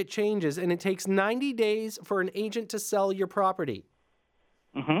market changes and it takes 90 days for an agent to sell your property?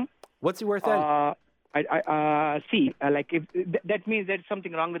 What's it worth then? I see. Like if that means there's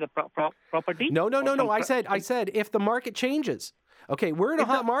something wrong with the property. No. I said if the market changes. Okay, we're in a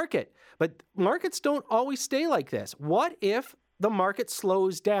hot market, but markets don't always stay like this. What if the market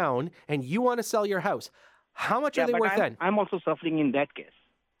slows down and you want to sell your house? How much are they worth then? I'm also suffering in that case,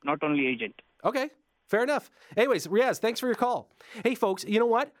 not only agent. Okay. Fair enough. Anyways, Riaz, thanks for your call. Hey, folks, you know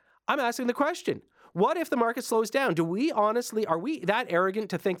what? I'm asking the question. What if the market slows down? Are we that arrogant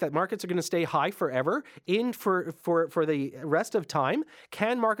to think that markets are going to stay high forever for the rest of time?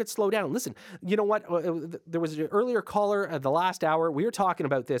 Can markets slow down? Listen, you know what? There was an earlier caller at the last hour. We were talking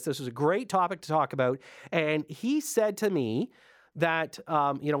about this. This was a great topic to talk about. And he said to me that,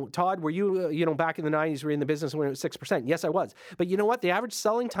 Todd, were you, back in the 90s, were you in the business when it was 6%? Yes, I was. But you know what? The average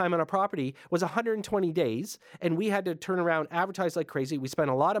selling time on a property was 120 days, and we had to turn around, advertise like crazy. We spent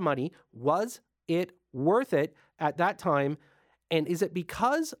a lot of money. Was it worth it at that time? And is it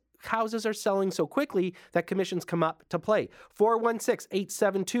because houses are selling so quickly that commissions come up to play?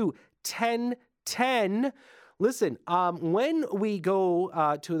 416-872-1010. Listen, when we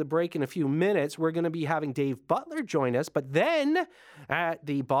go to the break in a few minutes, we're going to be having Dave Butler join us. But then at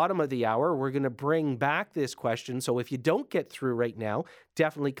the bottom of the hour, we're going to bring back this question. So if you don't get through right now,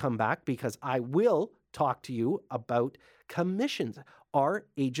 definitely come back, because I will talk to you about commissions. Are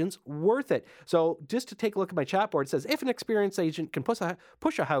agents worth it? So just to take a look at my chat board, it says, if an experienced agent can push a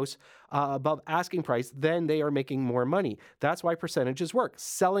house above asking price, then they are making more money. That's why percentages work.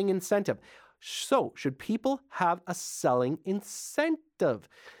 Selling incentive. So should people have a selling incentive?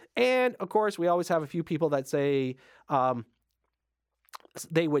 And of course, we always have a few people that say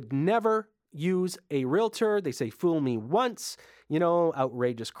they would never use a realtor. They say, fool me once,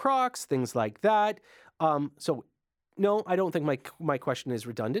 outrageous crocs, things like that. So no, I don't think my question is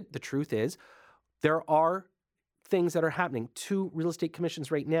redundant. The truth is, there are things that are happening to real estate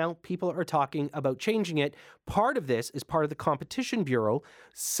commissions right now. People are talking about changing it. Part of this is part of the Competition Bureau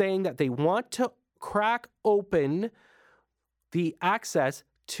saying that they want to crack open the access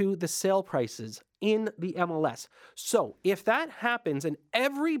to the sale prices in the MLS. So if that happens and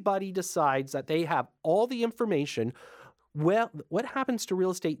everybody decides that they have all the information, Well, what happens to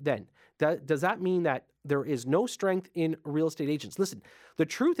real estate then? Does that mean that there is no strength in real estate agents? Listen, the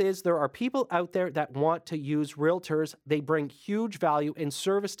truth is there are people out there that want to use realtors. They bring huge value and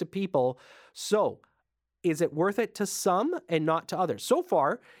service to people. So is it worth it to some and not to others? So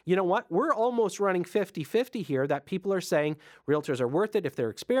far, you know what? We're almost running 50-50 here, that people are saying realtors are worth it if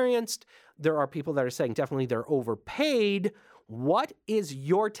they're experienced. There are people that are saying definitely they're overpaid. What is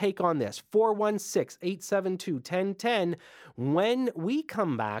your take on this? 416-872-1010. When we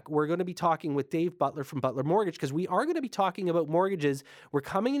come back, we're going to be talking with Dave Butler from Butler Mortgage, because we are going to be talking about mortgages. We're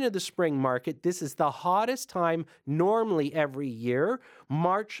coming into the spring market. This is the hottest time normally every year.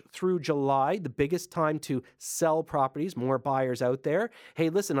 March through July, the biggest time to sell properties, more buyers out there. Hey,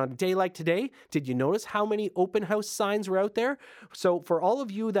 listen, on a day like today, did you notice how many open house signs were out there? So for all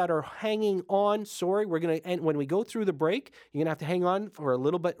of you that are hanging on, sorry, we're going to end when we go through the break. You're going to have to hang on for a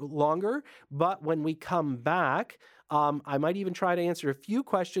little bit longer. But when we come back, I might even try to answer a few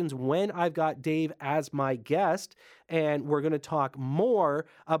questions when I've got Dave as my guest. And we're going to talk more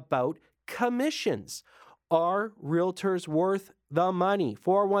about commissions. Are realtors worth the money?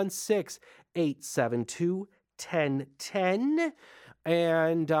 416-872-1010.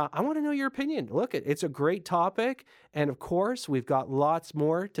 And I want to know your opinion. Look, it's a great topic. And of course, we've got lots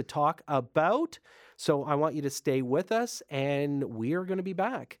more to talk about. So I want you to stay with us, and we are going to be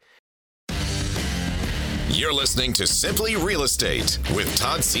back. You're listening to Simply Real Estate with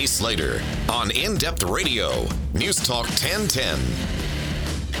Todd C. Slater on In-Depth Radio, News Talk 1010.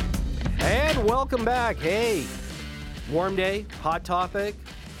 And welcome back. Hey, warm day, hot topic.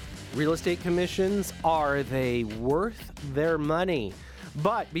 Real estate commissions, are they worth their money?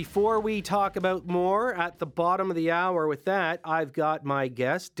 But before we talk about more at the bottom of the hour with that, I've got my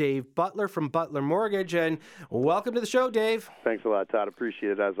guest, Dave Butler from Butler Mortgage. And welcome to the show, Dave. Thanks a lot, Todd.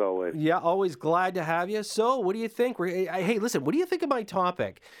 Appreciate it, as always. Yeah, always glad to have you. So what do you think? Hey, listen, what do you think of my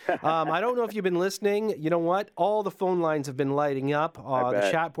topic? I don't know if you've been listening. You know what? All the phone lines have been lighting up. The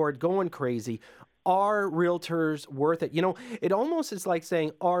chat board going crazy. Are realtors worth it? You know, it almost is like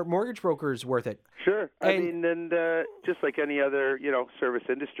saying, are mortgage brokers worth it? Sure. I mean, just like any other, service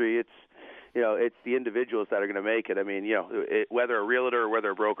industry, it's the individuals that are going to make it. I mean, whether a realtor or whether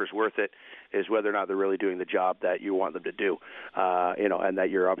a broker's worth it is whether or not they're really doing the job that you want them to do, and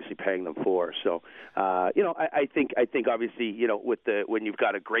that you're obviously paying them for. So, I think obviously, when you've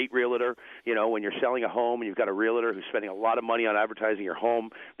got a great realtor, when you're selling a home and you've got a realtor who's spending a lot of money on advertising your home,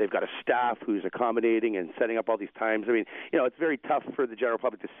 they've got a staff who's accommodating and setting up all these times. I mean, it's very tough for the general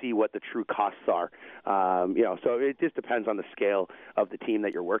public to see what the true costs are. So it just depends on the scale of the team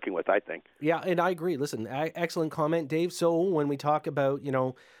that you're working with, I think. Yeah, and I agree. Listen, excellent comment, Dave. So when we talk about,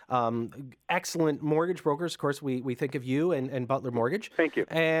 excellent mortgage brokers, of course, we think of you and Butler Mortgage. Thank you.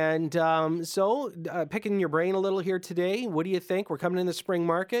 And so picking your brain a little here today, what do you think? We're coming in the spring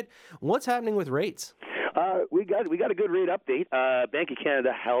market. What's happening with rates? We got a good rate update. Bank of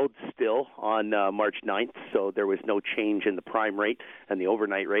Canada held still on March 9th, so there was no change in the prime rate and the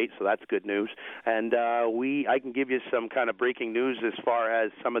overnight rate, so that's good news. And I can give you some kind of breaking news as far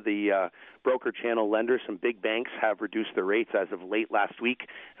as some of the broker channel lenders. Some big banks have reduced their rates as of late last week,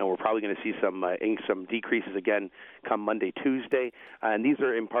 and we're probably going to see some decreases again come Monday, Tuesday. And these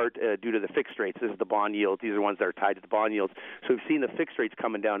are in part due to the fixed rates. This is the bond yields. These are ones that are tied to the bond yields. So we've seen the fixed rates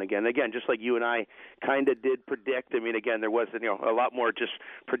coming down again. Again, just like you and I kind of did predict. I mean, again, there was a lot more just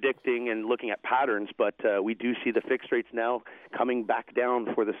predicting and looking at patterns, but we do see the fixed rates now coming back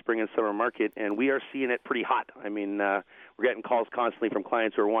down for the spring and summer market, and we are seeing it pretty hot. I mean, we're getting calls constantly from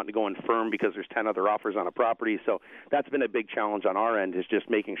clients who are wanting to go in firm because there's 10 other offers on a property. So that's been a big challenge on our end, is just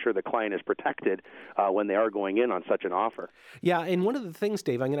making sure the client is protected when they are going in on such an offer. Yeah, and one of the things,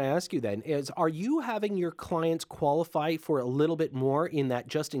 Dave, I'm going to ask you then is, are you having your clients qualify for a little bit more in that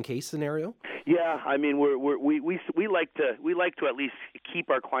just-in-case scenario? Yeah, I mean, we like to at least keep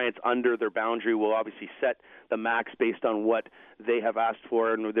our clients under their boundary. We'll obviously set the max based on what they have asked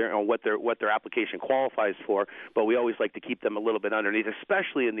for and what their application qualifies for. But we always like to keep them a little bit underneath,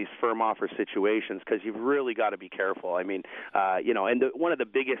 especially in these firm offer situations, because you've really got to be careful. I mean, and one of the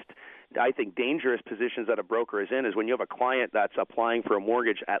biggest, I think, dangerous positions that a broker is in is when you have a client that's applying for a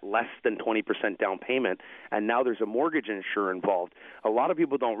mortgage at less than 20% down payment, and now there's a mortgage insurer involved. A lot of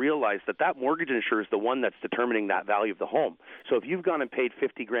people don't realize that mortgage insurer is the one that's determining that value of the home. So if you've gone and paid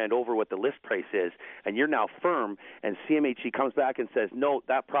 $50,000 over what the list price is, and you're now firm, and CMHC comes back and says, no,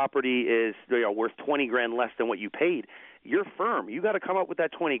 that property is worth $20,000 less than what you paid, your firm. You got to come up with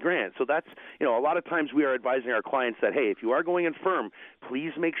that $20,000. So that's, a lot of times we are advising our clients that, hey, if you are going in firm,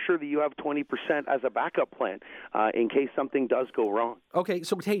 please make sure that you have 20% as a backup plan in case something does go wrong. Okay,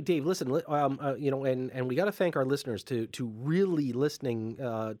 so hey, Dave, listen, and we got to thank our listeners to really listening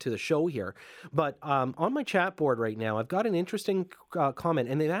to the show here. But on my chat board right now, I've got an interesting comment,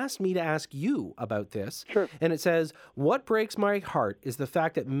 and they've asked me to ask you about this. Sure. And it says, what breaks my heart is the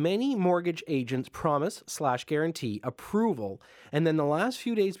fact that many mortgage agents promise/guarantee approval, and then the last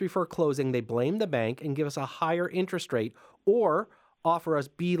few days before closing, they blame the bank and give us a higher interest rate or offer us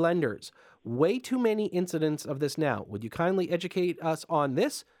B lenders. Way too many incidents of this now. Would you kindly educate us on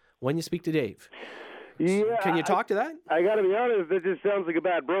this when you speak to Dave? Yeah, Can you talk to that? I got to be honest, it just sounds like a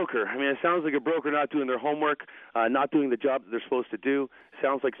bad broker. I mean, it sounds like a broker not doing their homework, not doing the job that they're supposed to do.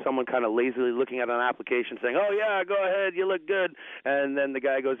 Sounds like someone kind of lazily looking at an application saying, oh, yeah, go ahead, you look good. And then the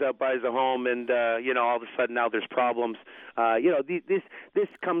guy goes out, buys a home, and, all of a sudden now there's problems. This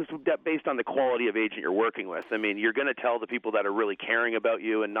comes based on the quality of agent you're working with. I mean, you're going to tell the people that are really caring about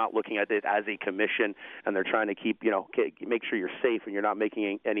you and not looking at it as a commission, and they're trying to keep, make sure you're safe and you're not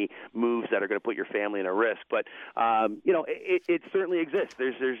making any moves that are going to put your family in a risk. But, it certainly exists.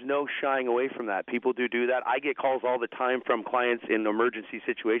 There's no shying away from that. People do that. I get calls all the time from clients in emergency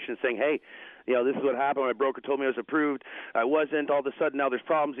situations saying, hey, this is what happened. My broker told me I was approved. I wasn't. All of a sudden now there's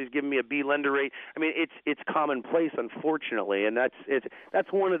problems. He's giving me a B lender rate. I mean, it's commonplace, unfortunately, and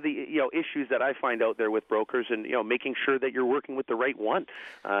that's one of the issues that I find out there with brokers, and making sure that you're working with the right one.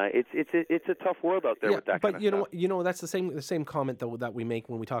 It's a tough world out there with that. But kind of stuff. That's the same comment though that we make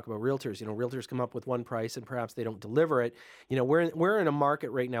when we talk about realtors. Realtors come up with one price and perhaps they don't deliver it. We're in a market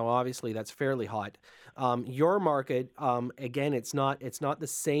right now, obviously, that's fairly hot. Your market, again, it's not the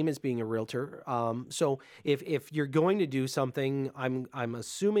same as being a realtor. So if you're going to do something, I'm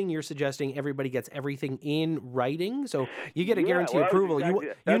assuming you're suggesting everybody gets everything in writing. So you get a guaranteed approval.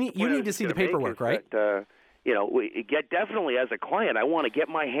 Exactly, you need to see the paperwork, right? Definitely as a client, I want to get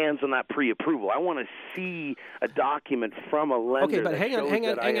my hands on that pre-approval. I want to see a document from a lender. Okay, but hang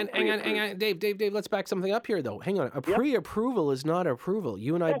on, Dave, let's back something up here, though. Hang on. A pre-approval is not approval.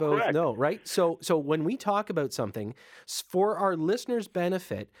 You and I both correct. know, right? So when we talk about something, for our listeners'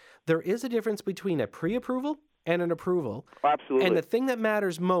 benefit, there is a difference between a pre-approval and an approval. Absolutely. And the thing that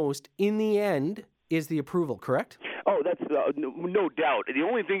matters most in the end is the approval, correct? Oh, that's no doubt. The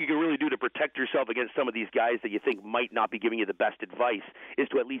only thing you can really do to protect yourself against some of these guys that you think might not be giving you the best advice is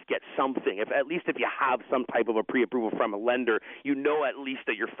to at least get something. If you have some type of a pre-approval from a lender, at least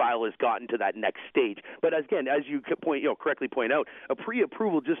that your file has gotten to that next stage. But again, as you correctly point out, a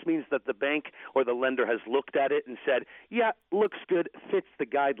pre-approval just means that the bank or the lender has looked at it and said, yeah, looks good, fits the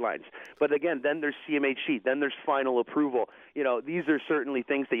guidelines. But again, then there's CMHC, then there's final approval. These are certainly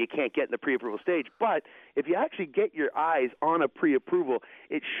things that you can't get in the pre-approval stage. But if you actually get your eyes on a pre-approval,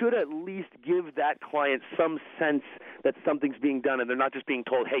 it should at least give that client some sense that something's being done and they're not just being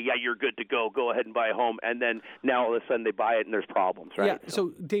told, hey, yeah, you're good to go ahead and buy a home, and then now all of a sudden they buy it and there's problems, right? Yeah,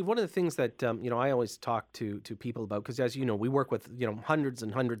 so Dave, one of the things that, I always talk to people about, because as you know, we work with, hundreds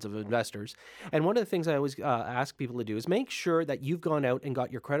and hundreds of investors, and one of the things I always ask people to do is make sure that you've gone out and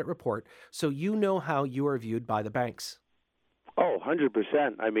got your credit report so you know how you are viewed by the banks. Oh, 100%.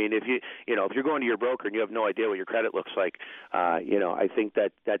 I mean, if you're going to your broker and you have no idea what your credit looks like, I think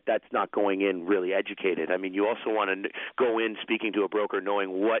that's not going in really educated. I mean, you also want to go in speaking to a broker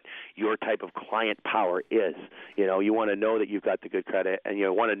knowing what your type of client power is. You want to know that you've got the good credit, and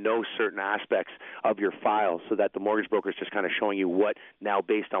you want to know certain aspects of your file so that the mortgage broker is just kind of showing you what now,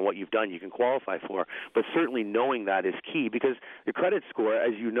 based on what you've done, you can qualify for. But certainly knowing that is key, because the credit score,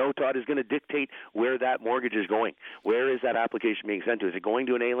 as you know, Todd, is going to dictate where that mortgage is going. Where is that application being sent to? Is it going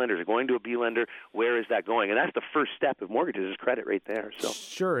to an A lender? Is it going to a B lender? Where is that going? And that's the first step of mortgages, is credit right there. So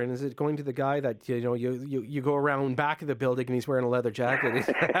sure. And is it going to the guy that you go around back of the building and he's wearing a leather jacket?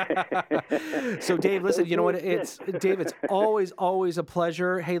 So Dave, listen, you know what? It's always a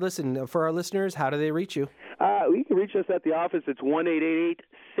pleasure. Hey, listen, for our listeners, how do they reach you? You can reach us at the office. It's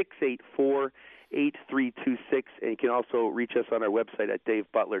 1-888-684-8326, and you can also reach us on our website at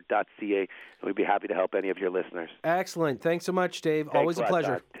davebutler.ca, and we'd be happy to help any of your listeners. Excellent. Thanks so much, Dave. Thanks always a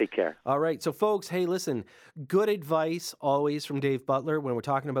pleasure. Todd. Take care. All right. So, folks, hey, listen, good advice always from Dave Butler when we're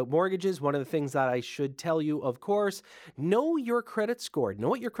talking about mortgages. One of the things that I should tell you, of course, know your credit score. Know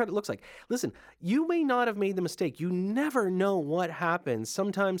what your credit looks like. Listen, you may not have made the mistake. You never know what happens.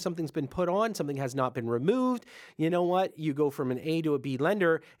 Sometimes something's been put on, something has not been removed. You know what? You go from an A to a B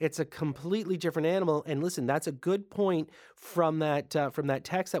lender. It's a completely different different animal. And listen, that's a good point from that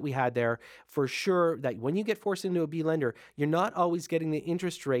text that we had there, for sure, that when you get forced into a B lender, you're not always getting the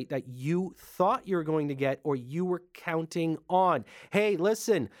interest rate that you thought you were going to get or you were counting on. Hey,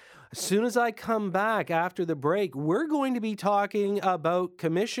 listen, as soon as I come back after the break, we're going to be talking about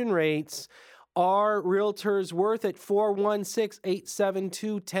commission rates. Are realtors worth it?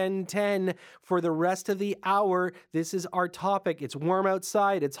 416-872-1010 for the rest of the hour. This is our topic. It's warm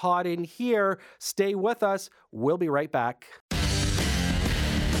outside. It's hot in here. Stay with us. We'll be right back.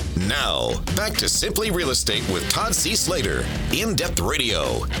 Now, back to Simply Real Estate with Todd C. Slater. In-depth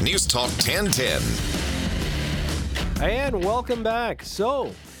radio. News Talk 1010. And welcome back.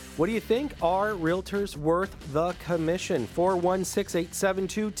 So, what do you think? Are realtors worth the commission?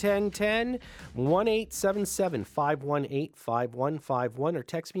 416-872-1010, 1-877-518-5151, or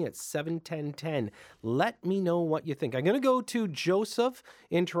text me at 71010. Let me know what you think. I'm going to go to Joseph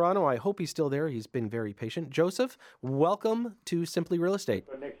in Toronto. I hope he's still there. He's been very patient. Joseph, welcome to Simply Real Estate.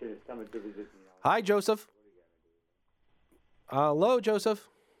 Hi, Joseph. Hello, Joseph.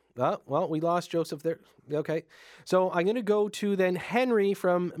 Well, we lost Joseph there. Okay. So I'm going to go to then Henry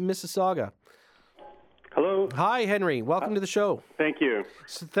from Mississauga. Hello. Hi, Henry. Welcome to the show. Thank you.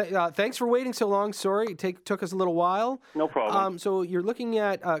 So thanks for waiting so long. Sorry, it took us a little while. No problem. So you're looking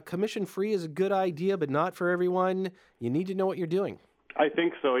at commission-free is a good idea, but not for everyone. You need to know what you're doing. I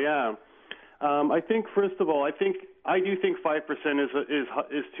think so, yeah. I think, first of all, I do think 5%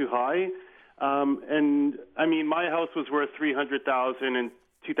 is too high. And, I mean, my house was worth $300,000 in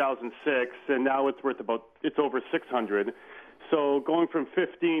 2006, and now it's over $600,000. So going from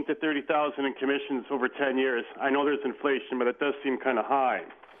 $15,000 to $30,000 in commissions over 10 years, I know there's inflation, but it does seem kind of high.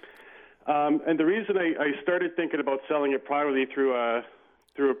 And the reason I started thinking about selling it privately through a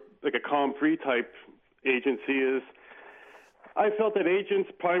COM-free type agency is I felt that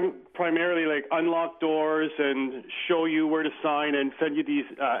agents primarily like unlock doors and show you where to sign and send you these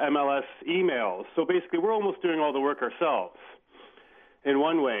MLS emails. So basically, we're almost doing all the work ourselves. In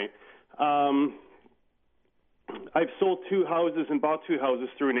one way, I've sold 2 houses and bought 2 houses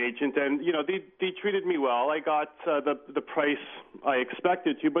through an agent, and they treated me well. I got the price I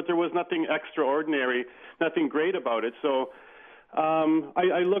expected to, but there was nothing extraordinary, nothing great about it. So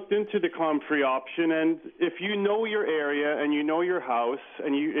I looked into the COM-free option, and if you know your area and you know your house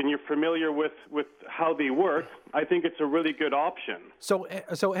and you're familiar with how they work, I think it's a really good option. So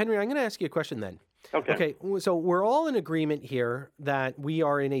Henry, I'm going to ask you a question then. Okay. So we're all in agreement here that we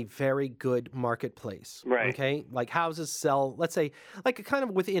are in a very good marketplace. Right. Okay. Like houses sell, let's say, like kind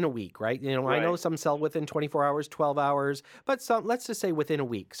of within a week, right? I know some sell within 24 hours, 12 hours, but some, let's just say within a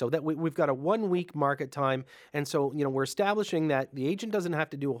week. So that we've got a 1 week market time. And so, we're establishing that the agent doesn't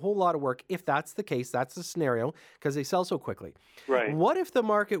have to do a whole lot of work. If that's the case, that's the scenario because they sell so quickly. Right. What if the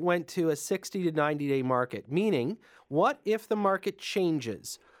market went to a 60 to 90 day market? Meaning, what if the market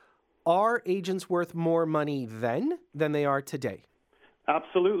changes? Are agents worth more money then than they are today?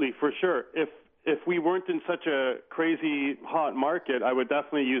 Absolutely, for sure. If we weren't in such a crazy hot market, I would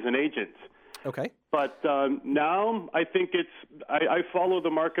definitely use an agent. Okay. But now I think I follow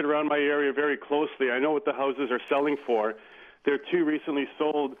the market around my area very closely. I know what the houses are selling for. There are 2 recently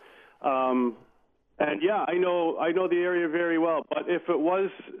sold. And yeah, I know the area very well. But if it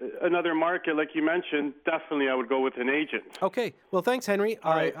was another market, like you mentioned, definitely I would go with an agent. Okay. Well, thanks, Henry.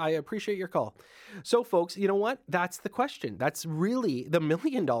 Right. I appreciate your call. So, folks, you know what? That's the question. That's really the $1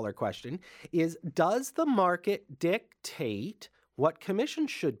 million question is, does the market dictate what commission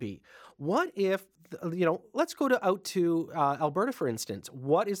should be? What if, let's go out to Alberta, for instance.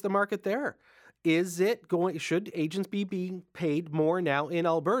 What is the market there? Should agents be being paid more now in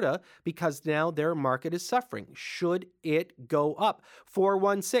Alberta because now their market is suffering? Should it go up?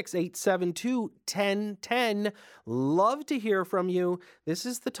 416-872-1010. Love to hear from you. This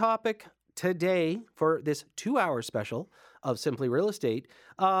is the topic today for this 2-hour special of Simply Real Estate.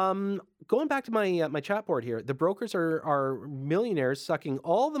 Going back to my chat board here, the brokers are millionaires sucking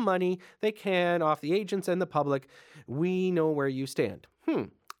all the money they can off the agents and the public. We know where you stand.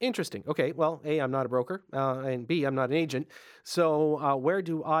 Interesting. Okay, well, A, I'm not a broker, and B, I'm not an agent. So where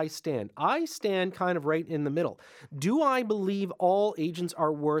do I stand? I stand kind of right in the middle. Do I believe all agents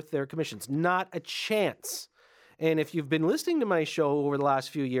are worth their commissions? Not a chance. And if you've been listening to my show over the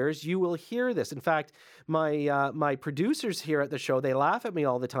last few years, you will hear this. In fact, my producers here at the show, they laugh at me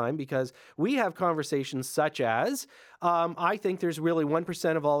all the time because we have conversations such as, I think there's really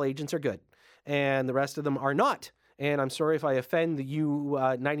 1% of all agents are good, and the rest of them are not. and I'm sorry if I offend you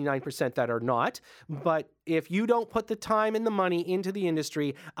 99% that are not, but if you don't put the time and the money into the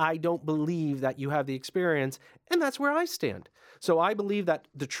industry, I don't believe that you have the experience, and that's where I stand. So I believe that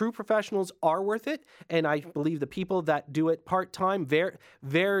the true professionals are worth it, and I believe the people that do it part-time, very,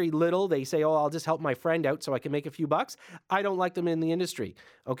 very little, they say, oh, I'll just help my friend out so I can make a few bucks. I don't like them in the industry,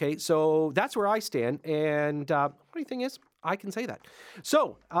 okay? So that's where I stand, and the funny thing is, I can say that.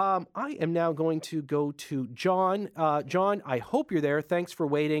 So I am now going to go to John. John, I hope you're there. Thanks for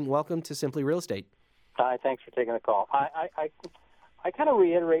waiting. Welcome to Simply Real Estate. Hi, thanks for taking the call. I kind of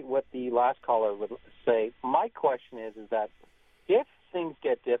reiterate what the last caller would say. My question is that if things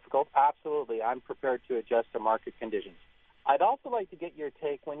get difficult, absolutely, I'm prepared to adjust to market conditions. I'd also like to get your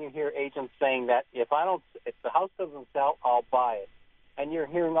take when you hear agents saying that if the house doesn't sell, I'll buy it. And you're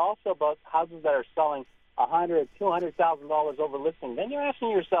hearing also about houses that are selling $100,000, $200,000 over listing. Then you're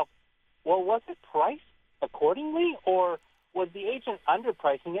asking yourself, well, was it priced accordingly, or was the agent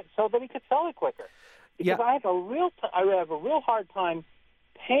underpricing it so that he could sell it quicker? Because I have a real hard time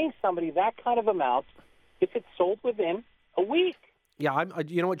paying somebody that kind of amount if it's sold within a week. Yeah,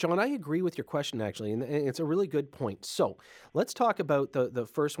 you know what, John, I agree with your question, actually, and it's a really good point. So let's talk about the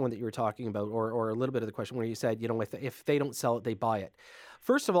first one that you were talking about, or a little bit of the question where you said, if they don't sell it, they buy it.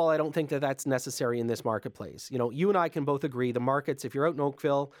 First of all, I don't think that that's necessary in this marketplace. You and I can both agree the markets, if you're out in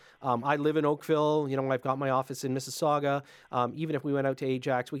Oakville, I live in Oakville, I've got my office in Mississauga. Even if we went out to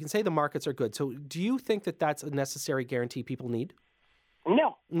Ajax, we can say the markets are good. So do you think that that's a necessary guarantee people need?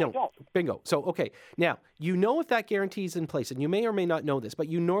 No, I don't. Bingo. So, okay. Now, if that guarantee is in place, and you may or may not know this, but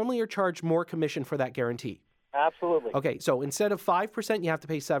you normally are charged more commission for that guarantee. Absolutely. Okay, so instead of 5%, you have to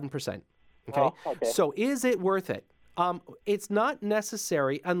pay 7%. Okay? Oh, okay. So is it worth it? It's not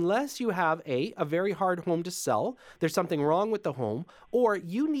necessary unless you have a very hard home to sell, there's something wrong with the home, or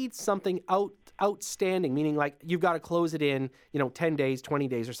you need something outstanding, meaning like you've got to close it in, 10 days, 20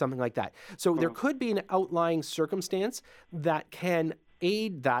 days, or something like that. So there could be an outlying circumstance that can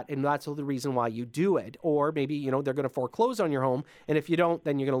aid that, and that's the reason why you do it. Or maybe, they're going to foreclose on your home, and if you don't,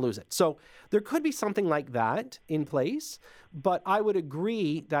 then you're going to lose it. So there could be something like that in place, but I would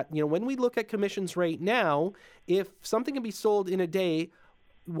agree that, when we look at commissions right now, if something can be sold in a day,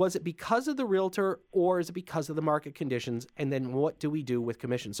 was it because of the realtor or is it because of the market conditions? And then what do we do with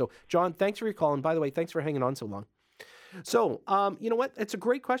commissions? So, John, thanks for your call. And by the way, thanks for hanging on so long. So, you know what? It's a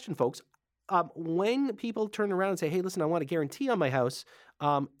great question, folks. When people turn around and say, hey, listen, I want a guarantee on my house,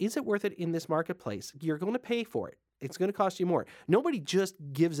 is it worth it in this marketplace? You're going to pay for it. It's going to cost you more. Nobody just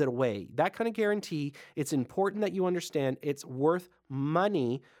gives it away. That kind of guarantee, it's important that you understand it's worth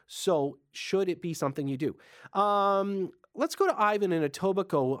money. So should it be something you do? Let's go to Ivan in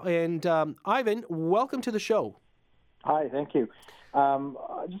Etobicoke. And Ivan, welcome to the show. Hi, thank you.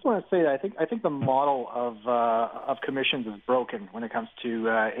 I just want to say that I think the model of commissions is broken when it comes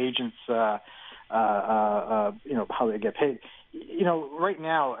to agents, how they get paid. Right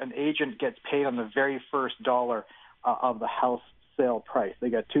now, an agent gets paid on the very first dollar of the house sale price.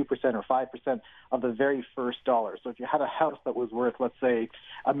 They get 2% or 5% of the very first dollar. So if you had a house that was worth, let's say,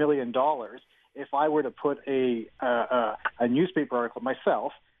 $1 million, if I were to put a newspaper article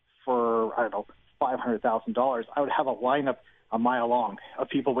myself for, I don't know, $500,000, I would have a lineup a mile long of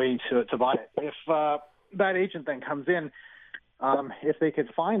people waiting to buy it. If that agent then comes in, if they could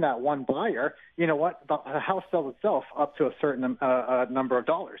find that one buyer, you know what? The house sells itself up to a certain number of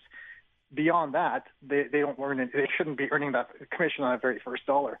dollars. Beyond that, they don't earn it. They shouldn't be earning that commission on the very first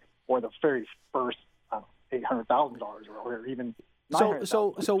dollar or the very first $800,000 or even.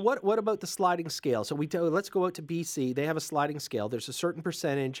 So what about the sliding scale? So let's go out to BC. They have a sliding scale. There's a certain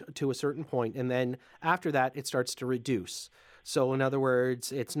percentage to a certain point, and then after that, it starts to reduce. So in other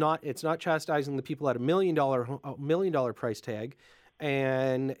words, it's not chastising the people at $1 million price tag,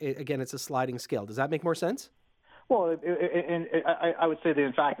 and again, it's a sliding scale. Does that make more sense? Well, I would say that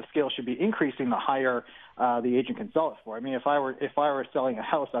in fact the scale should be increasing the higher the agent can sell it for. I mean, if I were selling a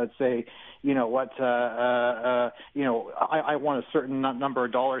house, I'd say, you know what, I want a certain number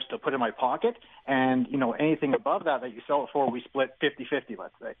of dollars to put in my pocket, and anything above that you sell it for, we split 50-50,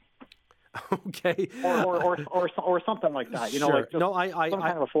 let's say. Okay. Or something like that. Sure. Some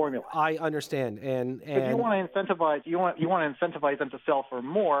kind of a formula. I understand. And if you want to incentivize, you want to incentivize them to sell for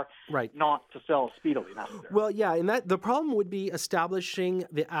more, right? Not to sell speedily. Well, yeah, and the problem would be establishing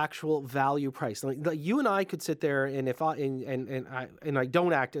the actual value price. Like you and I could sit there, and if I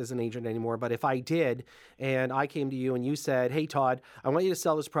don't act as an agent anymore, but if I did, and I came to you and you said, "Hey, Todd, I want you to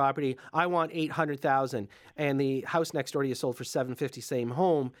sell this property. I want $800,000," and the house next door to you sold for $750,000, same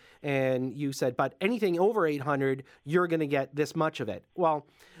home, and and you said, but anything over 800, you're going to get this much of it. Well,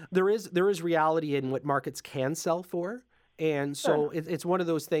 there is reality in what markets can sell for. And so it's one of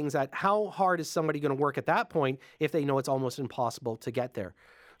those things that how hard is somebody going to work at that point if they know it's almost impossible to get there?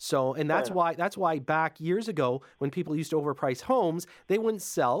 So, and that's why back years ago when people used to overprice homes, they wouldn't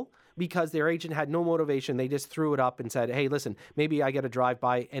sell because their agent had no motivation. They just threw it up and said, hey, listen, maybe I get a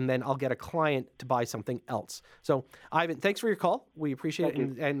drive-by and then I'll get a client to buy something else. So, Ivan, thanks for your call. We appreciate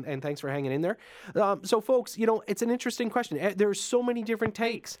it, and thanks for hanging in there. So, folks, it's an interesting question. There's so many different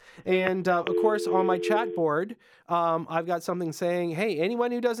takes. And, of course, on my chat board, I've got something saying, hey,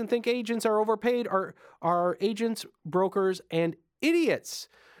 anyone who doesn't think agents are overpaid are agents, brokers, and idiots.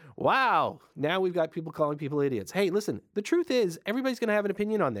 Wow. Now we've got people calling people idiots. Hey, listen, the truth is everybody's going to have an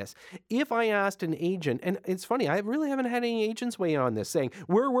opinion on this. If I asked an agent, and it's funny, I really haven't had any agents weigh in on this saying,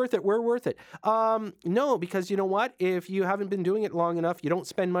 we're worth it. No, because you know what? If you haven't been doing it long enough, you don't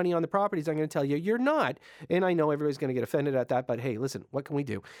spend money on the properties, I'm going to tell you, you're not. And I know everybody's going to get offended at that, but hey, listen, what can we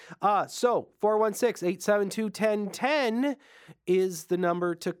do? So 416-872-1010 is the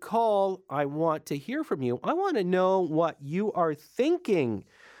number to call. I want to hear from you. I want to know what you are thinking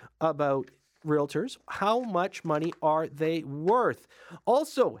about realtors. How much money are they worth?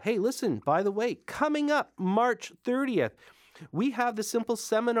 Also, hey, listen, by the way, coming up March 30th, we have the Simple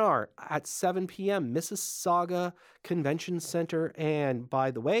Seminar at 7 p.m. Mississauga Convention Center. And by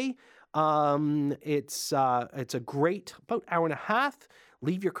the way, it's a great about hour and a half.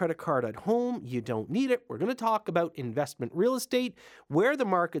 Leave your credit card at home. You don't need it. We're going to talk about investment real estate, where the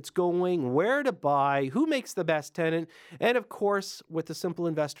market's going, where to buy, who makes the best tenant, and of course, with the Simple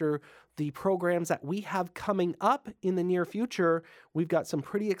Investor, the programs that we have coming up in the near future. We've got some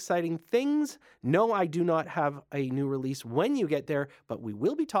pretty exciting things. No, I do not have a new release when you get there, but we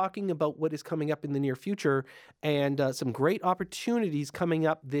will be talking about what is coming up in the near future and some great opportunities coming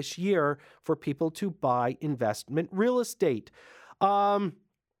up this year for people to buy investment real estate.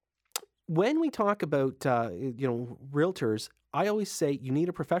 When we talk about, realtors, I always say you need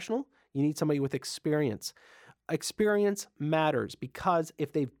a professional, you need somebody with experience. Experience matters because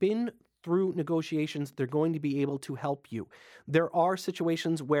if they've been through negotiations, they're going to be able to help you. There are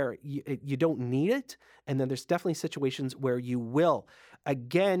situations where you don't need it, and then there's definitely situations where you will.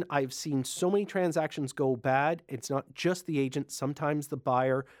 Again, I've seen so many transactions go bad. It's not just the agent. Sometimes the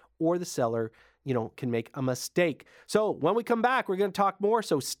buyer or the seller can make a mistake. So when we come back, we're going to talk more.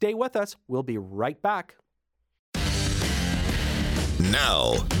 So stay with us. We'll be right back.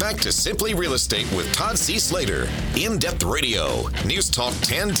 Now, back to Simply Real Estate with Todd C. Slater. In-depth radio. News Talk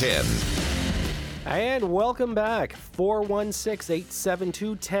 1010. And welcome back.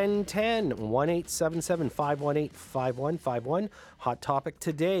 416-872-1010. 1-877-518-5151. Hot topic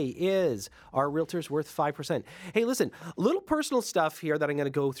today is, are realtors worth 5%? Hey, listen, a little personal stuff here that I'm going to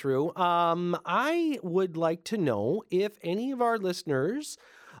go through. I would like to know if any of our listeners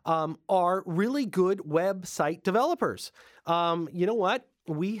are really good website developers. You know what?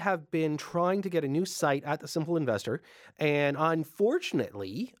 We have been trying to get a new site at the Simple Investor, and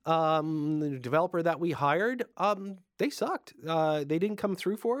unfortunately, the developer that we hired, they sucked. They didn't come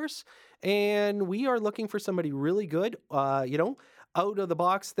through for us, and we are looking for somebody really good, out of the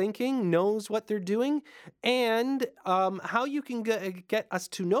box thinking, knows what they're doing, and how you can get us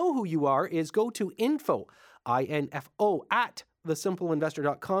to know who you are is go to info, I-N-F-O, at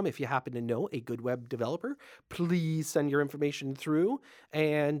thesimpleinvestor.com. If you happen to know a good web developer, please send your information through,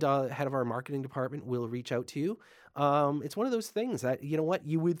 and head of our marketing department will reach out to you. It's one of those things that, you know what,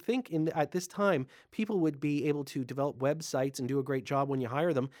 you would think at this time people would be able to develop websites and do a great job when you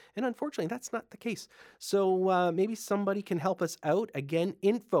hire them, and unfortunately that's not the case. So maybe somebody can help us out. Again,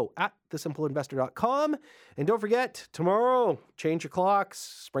 info at thesimpleinvestor.com. And don't forget, tomorrow, change your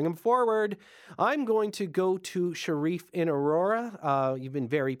clocks, bring them forward. I'm going to go to Sharif in Aurora. You've been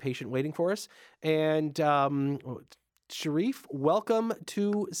very patient waiting for us. And Sharif, welcome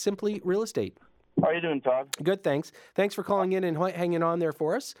to Simply Real Estate. How are you doing, Todd? Good, thanks. Thanks for calling in and hanging on there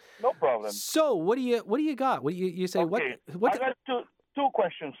for us. No problem. So, what do you got? What you say? Okay. What? I got two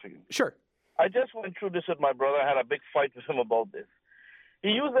questions for you. Sure. I just went through this with my brother. I had a big fight with him about this. He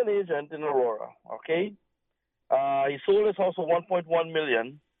used an agent in Aurora. Okay. He sold his house for $1.1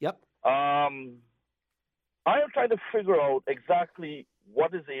 million. Yep. I am trying to figure out exactly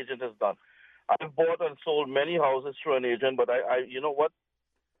what his agent has done. I've bought and sold many houses through an agent, but I you know what?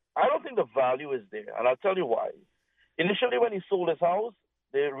 I don't think the value is there, and I'll tell you why. Initially, when he sold his house,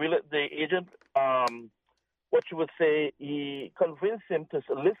 the agent, what you would say, he convinced him to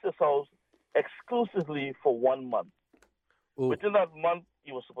list his house exclusively for 1 month. Ooh. Within that month,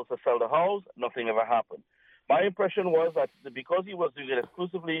 he was supposed to sell the house. Nothing ever happened. My impression was that because he was doing it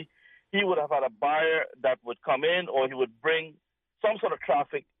exclusively, he would have had a buyer that would come in, or he would bring some sort of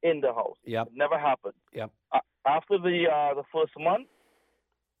traffic in the house. Yep. It never happened. Yep. After the first month,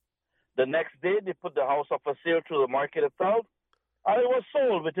 the next day they put the house up for sale through the market itself, and it was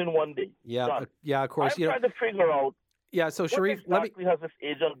sold within 1 day. Yeah. Done. Yeah. Of course. I'm trying to figure out. Yeah. So what Sharif, exactly has this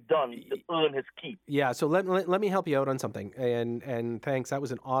agent done to earn his keep? Yeah, so let me help you out on something, and thanks. That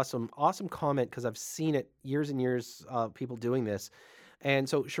was an awesome comment because I've seen it years and years of people doing this. And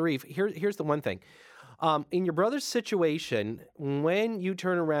so Sharif, here's the one thing. In your brother's situation, when you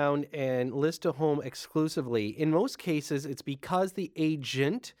turn around and list a home exclusively, in most cases, it's because the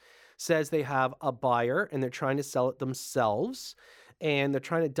agent says they have a buyer and they're trying to sell it themselves, and they're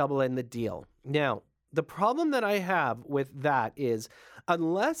trying to double end the deal. Now, the problem that I have with that is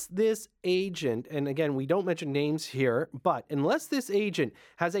unless this agent, and again, we don't mention names here, but unless this agent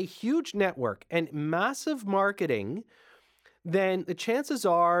has a huge network and massive marketing, then the chances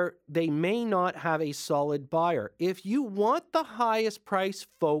are they may not have a solid buyer. If you want the highest price,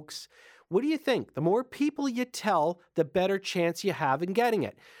 folks, what do you think? The more people you tell, the better chance you have in getting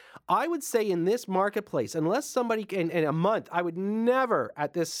it. I would say in this marketplace, unless somebody in a month, I would never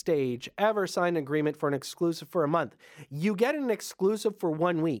at this stage ever sign an agreement for an exclusive for a month. You get an exclusive for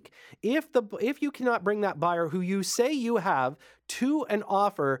 1 week. If you cannot bring that buyer who you say you have to an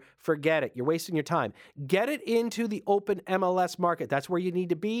offer, forget it. You're wasting your time. Get it into the open MLS market. That's where you need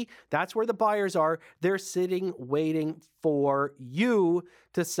to be. That's where the buyers are. They're sitting, waiting for you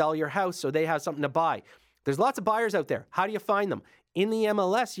to sell your house so they have something to buy. There's lots of buyers out there. How do you find them? In the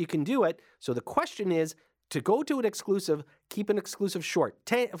MLS, you can do it. So the question is to go to an exclusive, keep an exclusive short.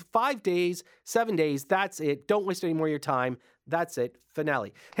 5 days, 7 days, that's it. Don't waste any more of your time. That's it.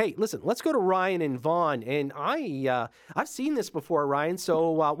 Finale. Hey, listen, let's go to Ryan and Vaughn. And I've seen this before, Ryan.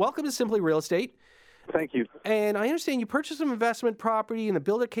 So welcome to Simply Real Estate. Thank you. And I understand you purchased some investment property and the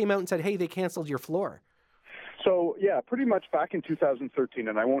builder came out and said, hey, they canceled your floor. So, yeah, pretty much back in 2013,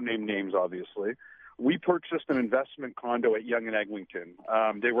 and I won't name names, obviously, we purchased an investment condo at Yonge and Eglinton.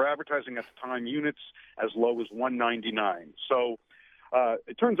 They were advertising at the time units as low as $199. So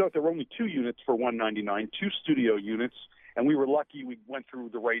it turns out there were only 2 units for $199, 2 studio units, and we were lucky we went through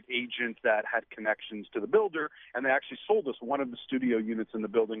the right agent that had connections to the builder, and they actually sold us one of the studio units in the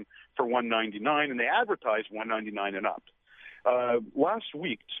building for $199, and they advertised $199 and up. Last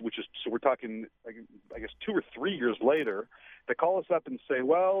week, so we're talking, I guess, 2 or 3 years later, they call us up and say,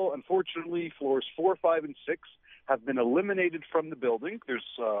 well, unfortunately, floors 4, 5, and 6 have been eliminated from the building. There's,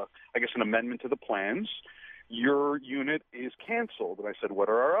 I guess, an amendment to the plans. Your unit is canceled. And I said, what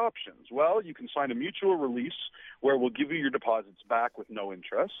are our options? Well, you can sign a mutual release where we'll give you your deposits back with no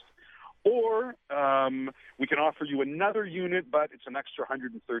interest. Or we can offer you another unit, but it's an extra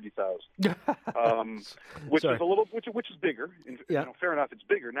 $130,000, which is a little, which is bigger. Yeah. Fair enough, it's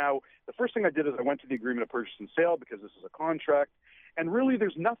bigger. Now, the first thing I did is I went to the agreement of purchase and sale because this is a contract, and really,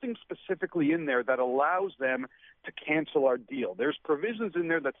 there's nothing specifically in there that allows them to cancel our deal. There's provisions in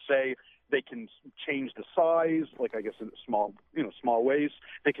there that say they can change the size, like I guess in small ways.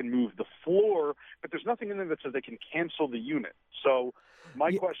 They can move the floor, but there's nothing in there that says they can cancel the unit. So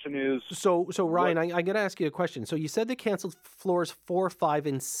my question is... So Ryan, I got to ask you a question. So you said they canceled floors 4, 5,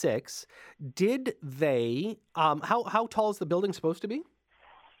 and 6. Did they... how tall is the building supposed to be?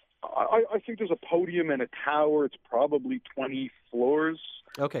 I think there's a podium and a tower. It's probably 20 floors.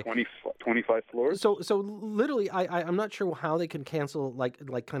 Okay. 25 floors. So literally, I'm not sure how they can cancel like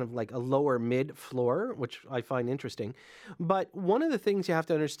kind of like a lower mid floor, which I find interesting. But one of the things you have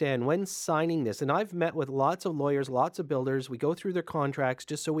to understand when signing this, and I've met with lots of lawyers, lots of builders, we go through their contracts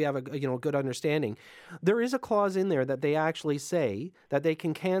just so we have a good understanding. There is a clause in there that they actually say that they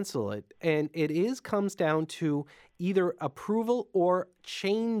can cancel it, and it comes down to either approval or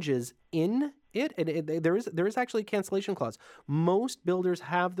changes in it. And there is actually a cancellation clause. Most builders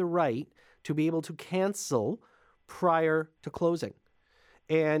have the right to be able to cancel prior to closing,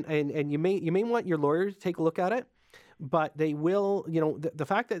 and you may want your lawyer to take a look at it, but they will. The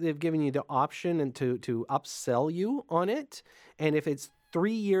fact that they've given you the option and to upsell you on it, and if it's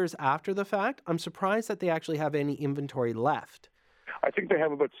 3 years after the fact, I'm surprised that they actually have any inventory left. I think they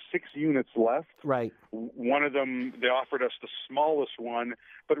have about 6 units left. Right. One of them, they offered us the smallest one,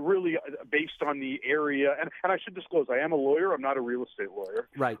 but really based on the area. And I should disclose, I am a lawyer. I'm not a real estate lawyer.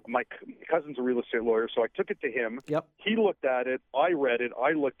 Right. My cousin's a real estate lawyer, so I took it to him. Yep. He looked at it. I read it.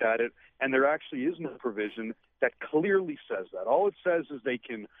 I looked at it. And there actually is no provision that clearly says that. All it says is they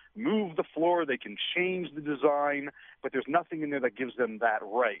can move the floor, they can change the design, but there's nothing in there that gives them that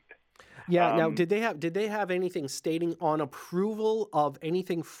right. Yeah. Now, did they have anything stating on approval of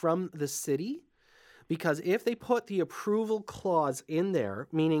anything from the city? because if they put the approval clause in there,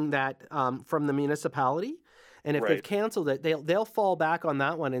 meaning that from the municipality, and if they've canceled it, they'll fall back on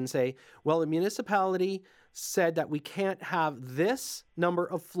that one and say, well, the municipality said that we can't have this number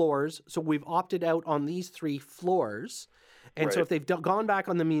of floors, so we've opted out on these 3 floors. And so if they've gone back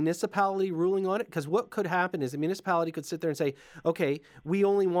on the municipality ruling on it, because what could happen is the municipality could sit there and say, okay, we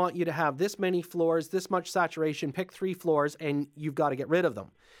only want you to have this many floors, this much saturation, pick 3 floors, and you've got to get rid of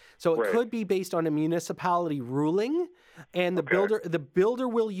them. So it could be based on a municipality ruling, and the builder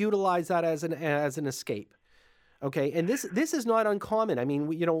will utilize that as an escape. Okay, and this is not uncommon. I mean,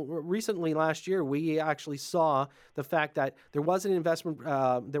 recently last year, we actually saw the fact that there was an investment,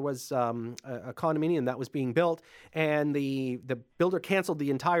 there was a condominium that was being built, and the builder canceled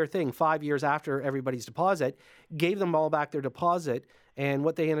the entire thing 5 years after everybody's deposit, gave them all back their deposit, and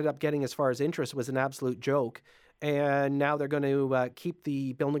what they ended up getting as far as interest was an absolute joke, and now they're going to keep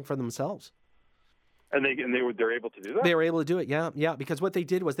the building for themselves. And they're able to do that? They were able to do it, yeah. Because what they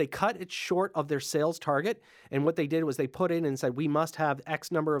did was they cut it short of their sales target, and what they did was they put in and said, we must have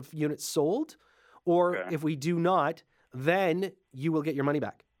X number of units sold, or if we do not, then you will get your money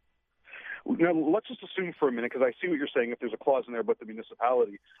back. Now, let's just assume for a minute, because I see what you're saying, if there's a clause in there about the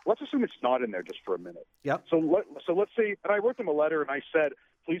municipality. Let's assume it's not in there just for a minute. Yep. So let's say, and I wrote them a letter and I said,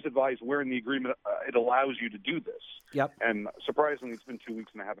 please advise where in the agreement it allows you to do this. Yep. And surprisingly, it's been 2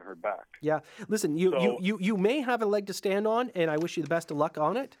 weeks and I haven't heard back. Yeah. Listen, you may have a leg to stand on, and I wish you the best of luck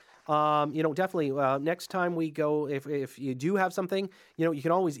on it. Definitely next time we go, if you do have something, you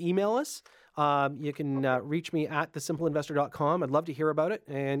can always email us. You can reach me at thesimpleinvestor.com. I'd love to hear about it,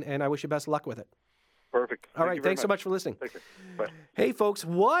 and I wish you best of luck with it. Perfect. All right. Thanks so much for listening. Take care. Bye. Hey, folks,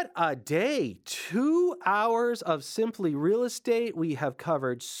 what a day. 2 hours of Simply Real Estate. We have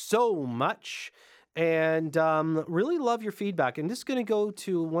covered so much, and really love your feedback. And this is going to go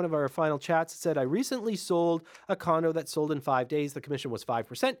to one of our final chats. It said, I recently sold a condo that sold in 5 days. The commission was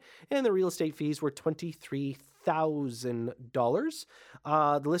 5%, and the real estate fees were $23,000.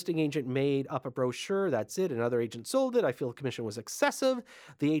 The listing agent made up a brochure. That's it. Another agent sold it. I feel the commission was excessive.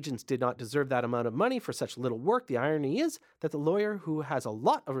 The agents did not deserve that amount of money for such little work. The irony is that the lawyer, who has a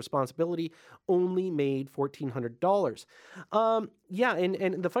lot of responsibility, only made $1,400. And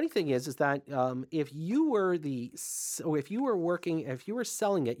the funny thing is that if you were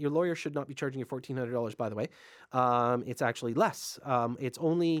selling it, your lawyer should not be charging you $1,400. By the way, it's actually less. It's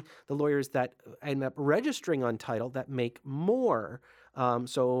only the lawyers that end up registering on title that make more.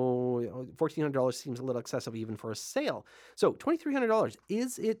 So $1,400 seems a little excessive even for a sale. So $2,300,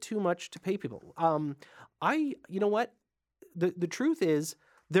 is it too much to pay people? You know what? The truth is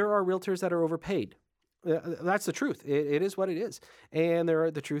there are realtors that are overpaid. That's the truth. It is what it is. And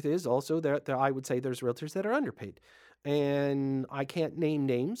the truth is also that I would say there's realtors that are underpaid. And I can't name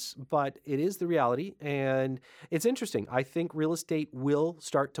names, but it is the reality. And it's interesting. I think real estate will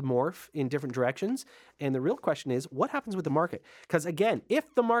start to morph in different directions. And the real question is, what happens with the market? Because again,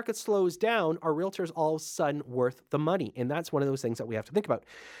 if the market slows down, are realtors all of a sudden worth the money? And that's one of those things that we have to think about.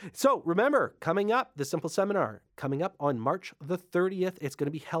 So remember, coming up, the Simple Seminar, coming up on March the 30th. It's going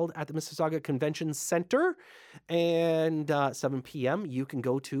to be held at the Mississauga Convention Center. And 7 p.m., you can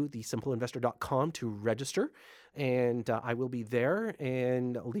go to thesimpleinvestor.com to register. And I will be there,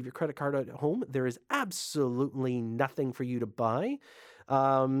 and leave your credit card at home. There is absolutely nothing for you to buy.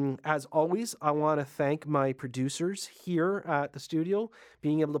 As always, I want to thank my producers here at the studio,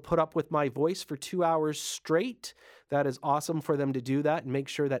 being able to put up with my voice for 2 hours straight. That is awesome for them to do that and make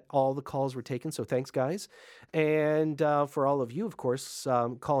sure that all the calls were taken. So thanks, guys. And for all of you, of course,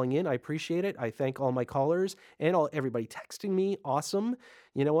 calling in, I appreciate it. I thank all my callers and everybody texting me. Awesome.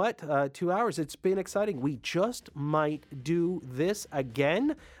 You know what? 2 hours. It's been exciting. We just might do this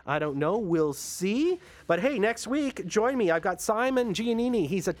again. I don't know. We'll see. But hey, next week, join me. I've got Simon Giannini.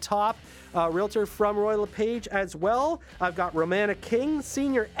 He's a top realtor from Royal LePage as well. I've got Romana King,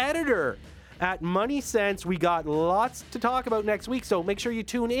 senior editor at Money Sense. We got lots to talk about next week, so make sure you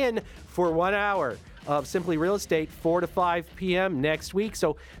tune in for 1 hour of Simply Real Estate, 4 to 5 p.m. next week.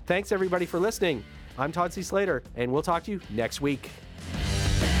 So thanks, everybody, for listening. I'm Todd C. Slater, and we'll talk to you next week.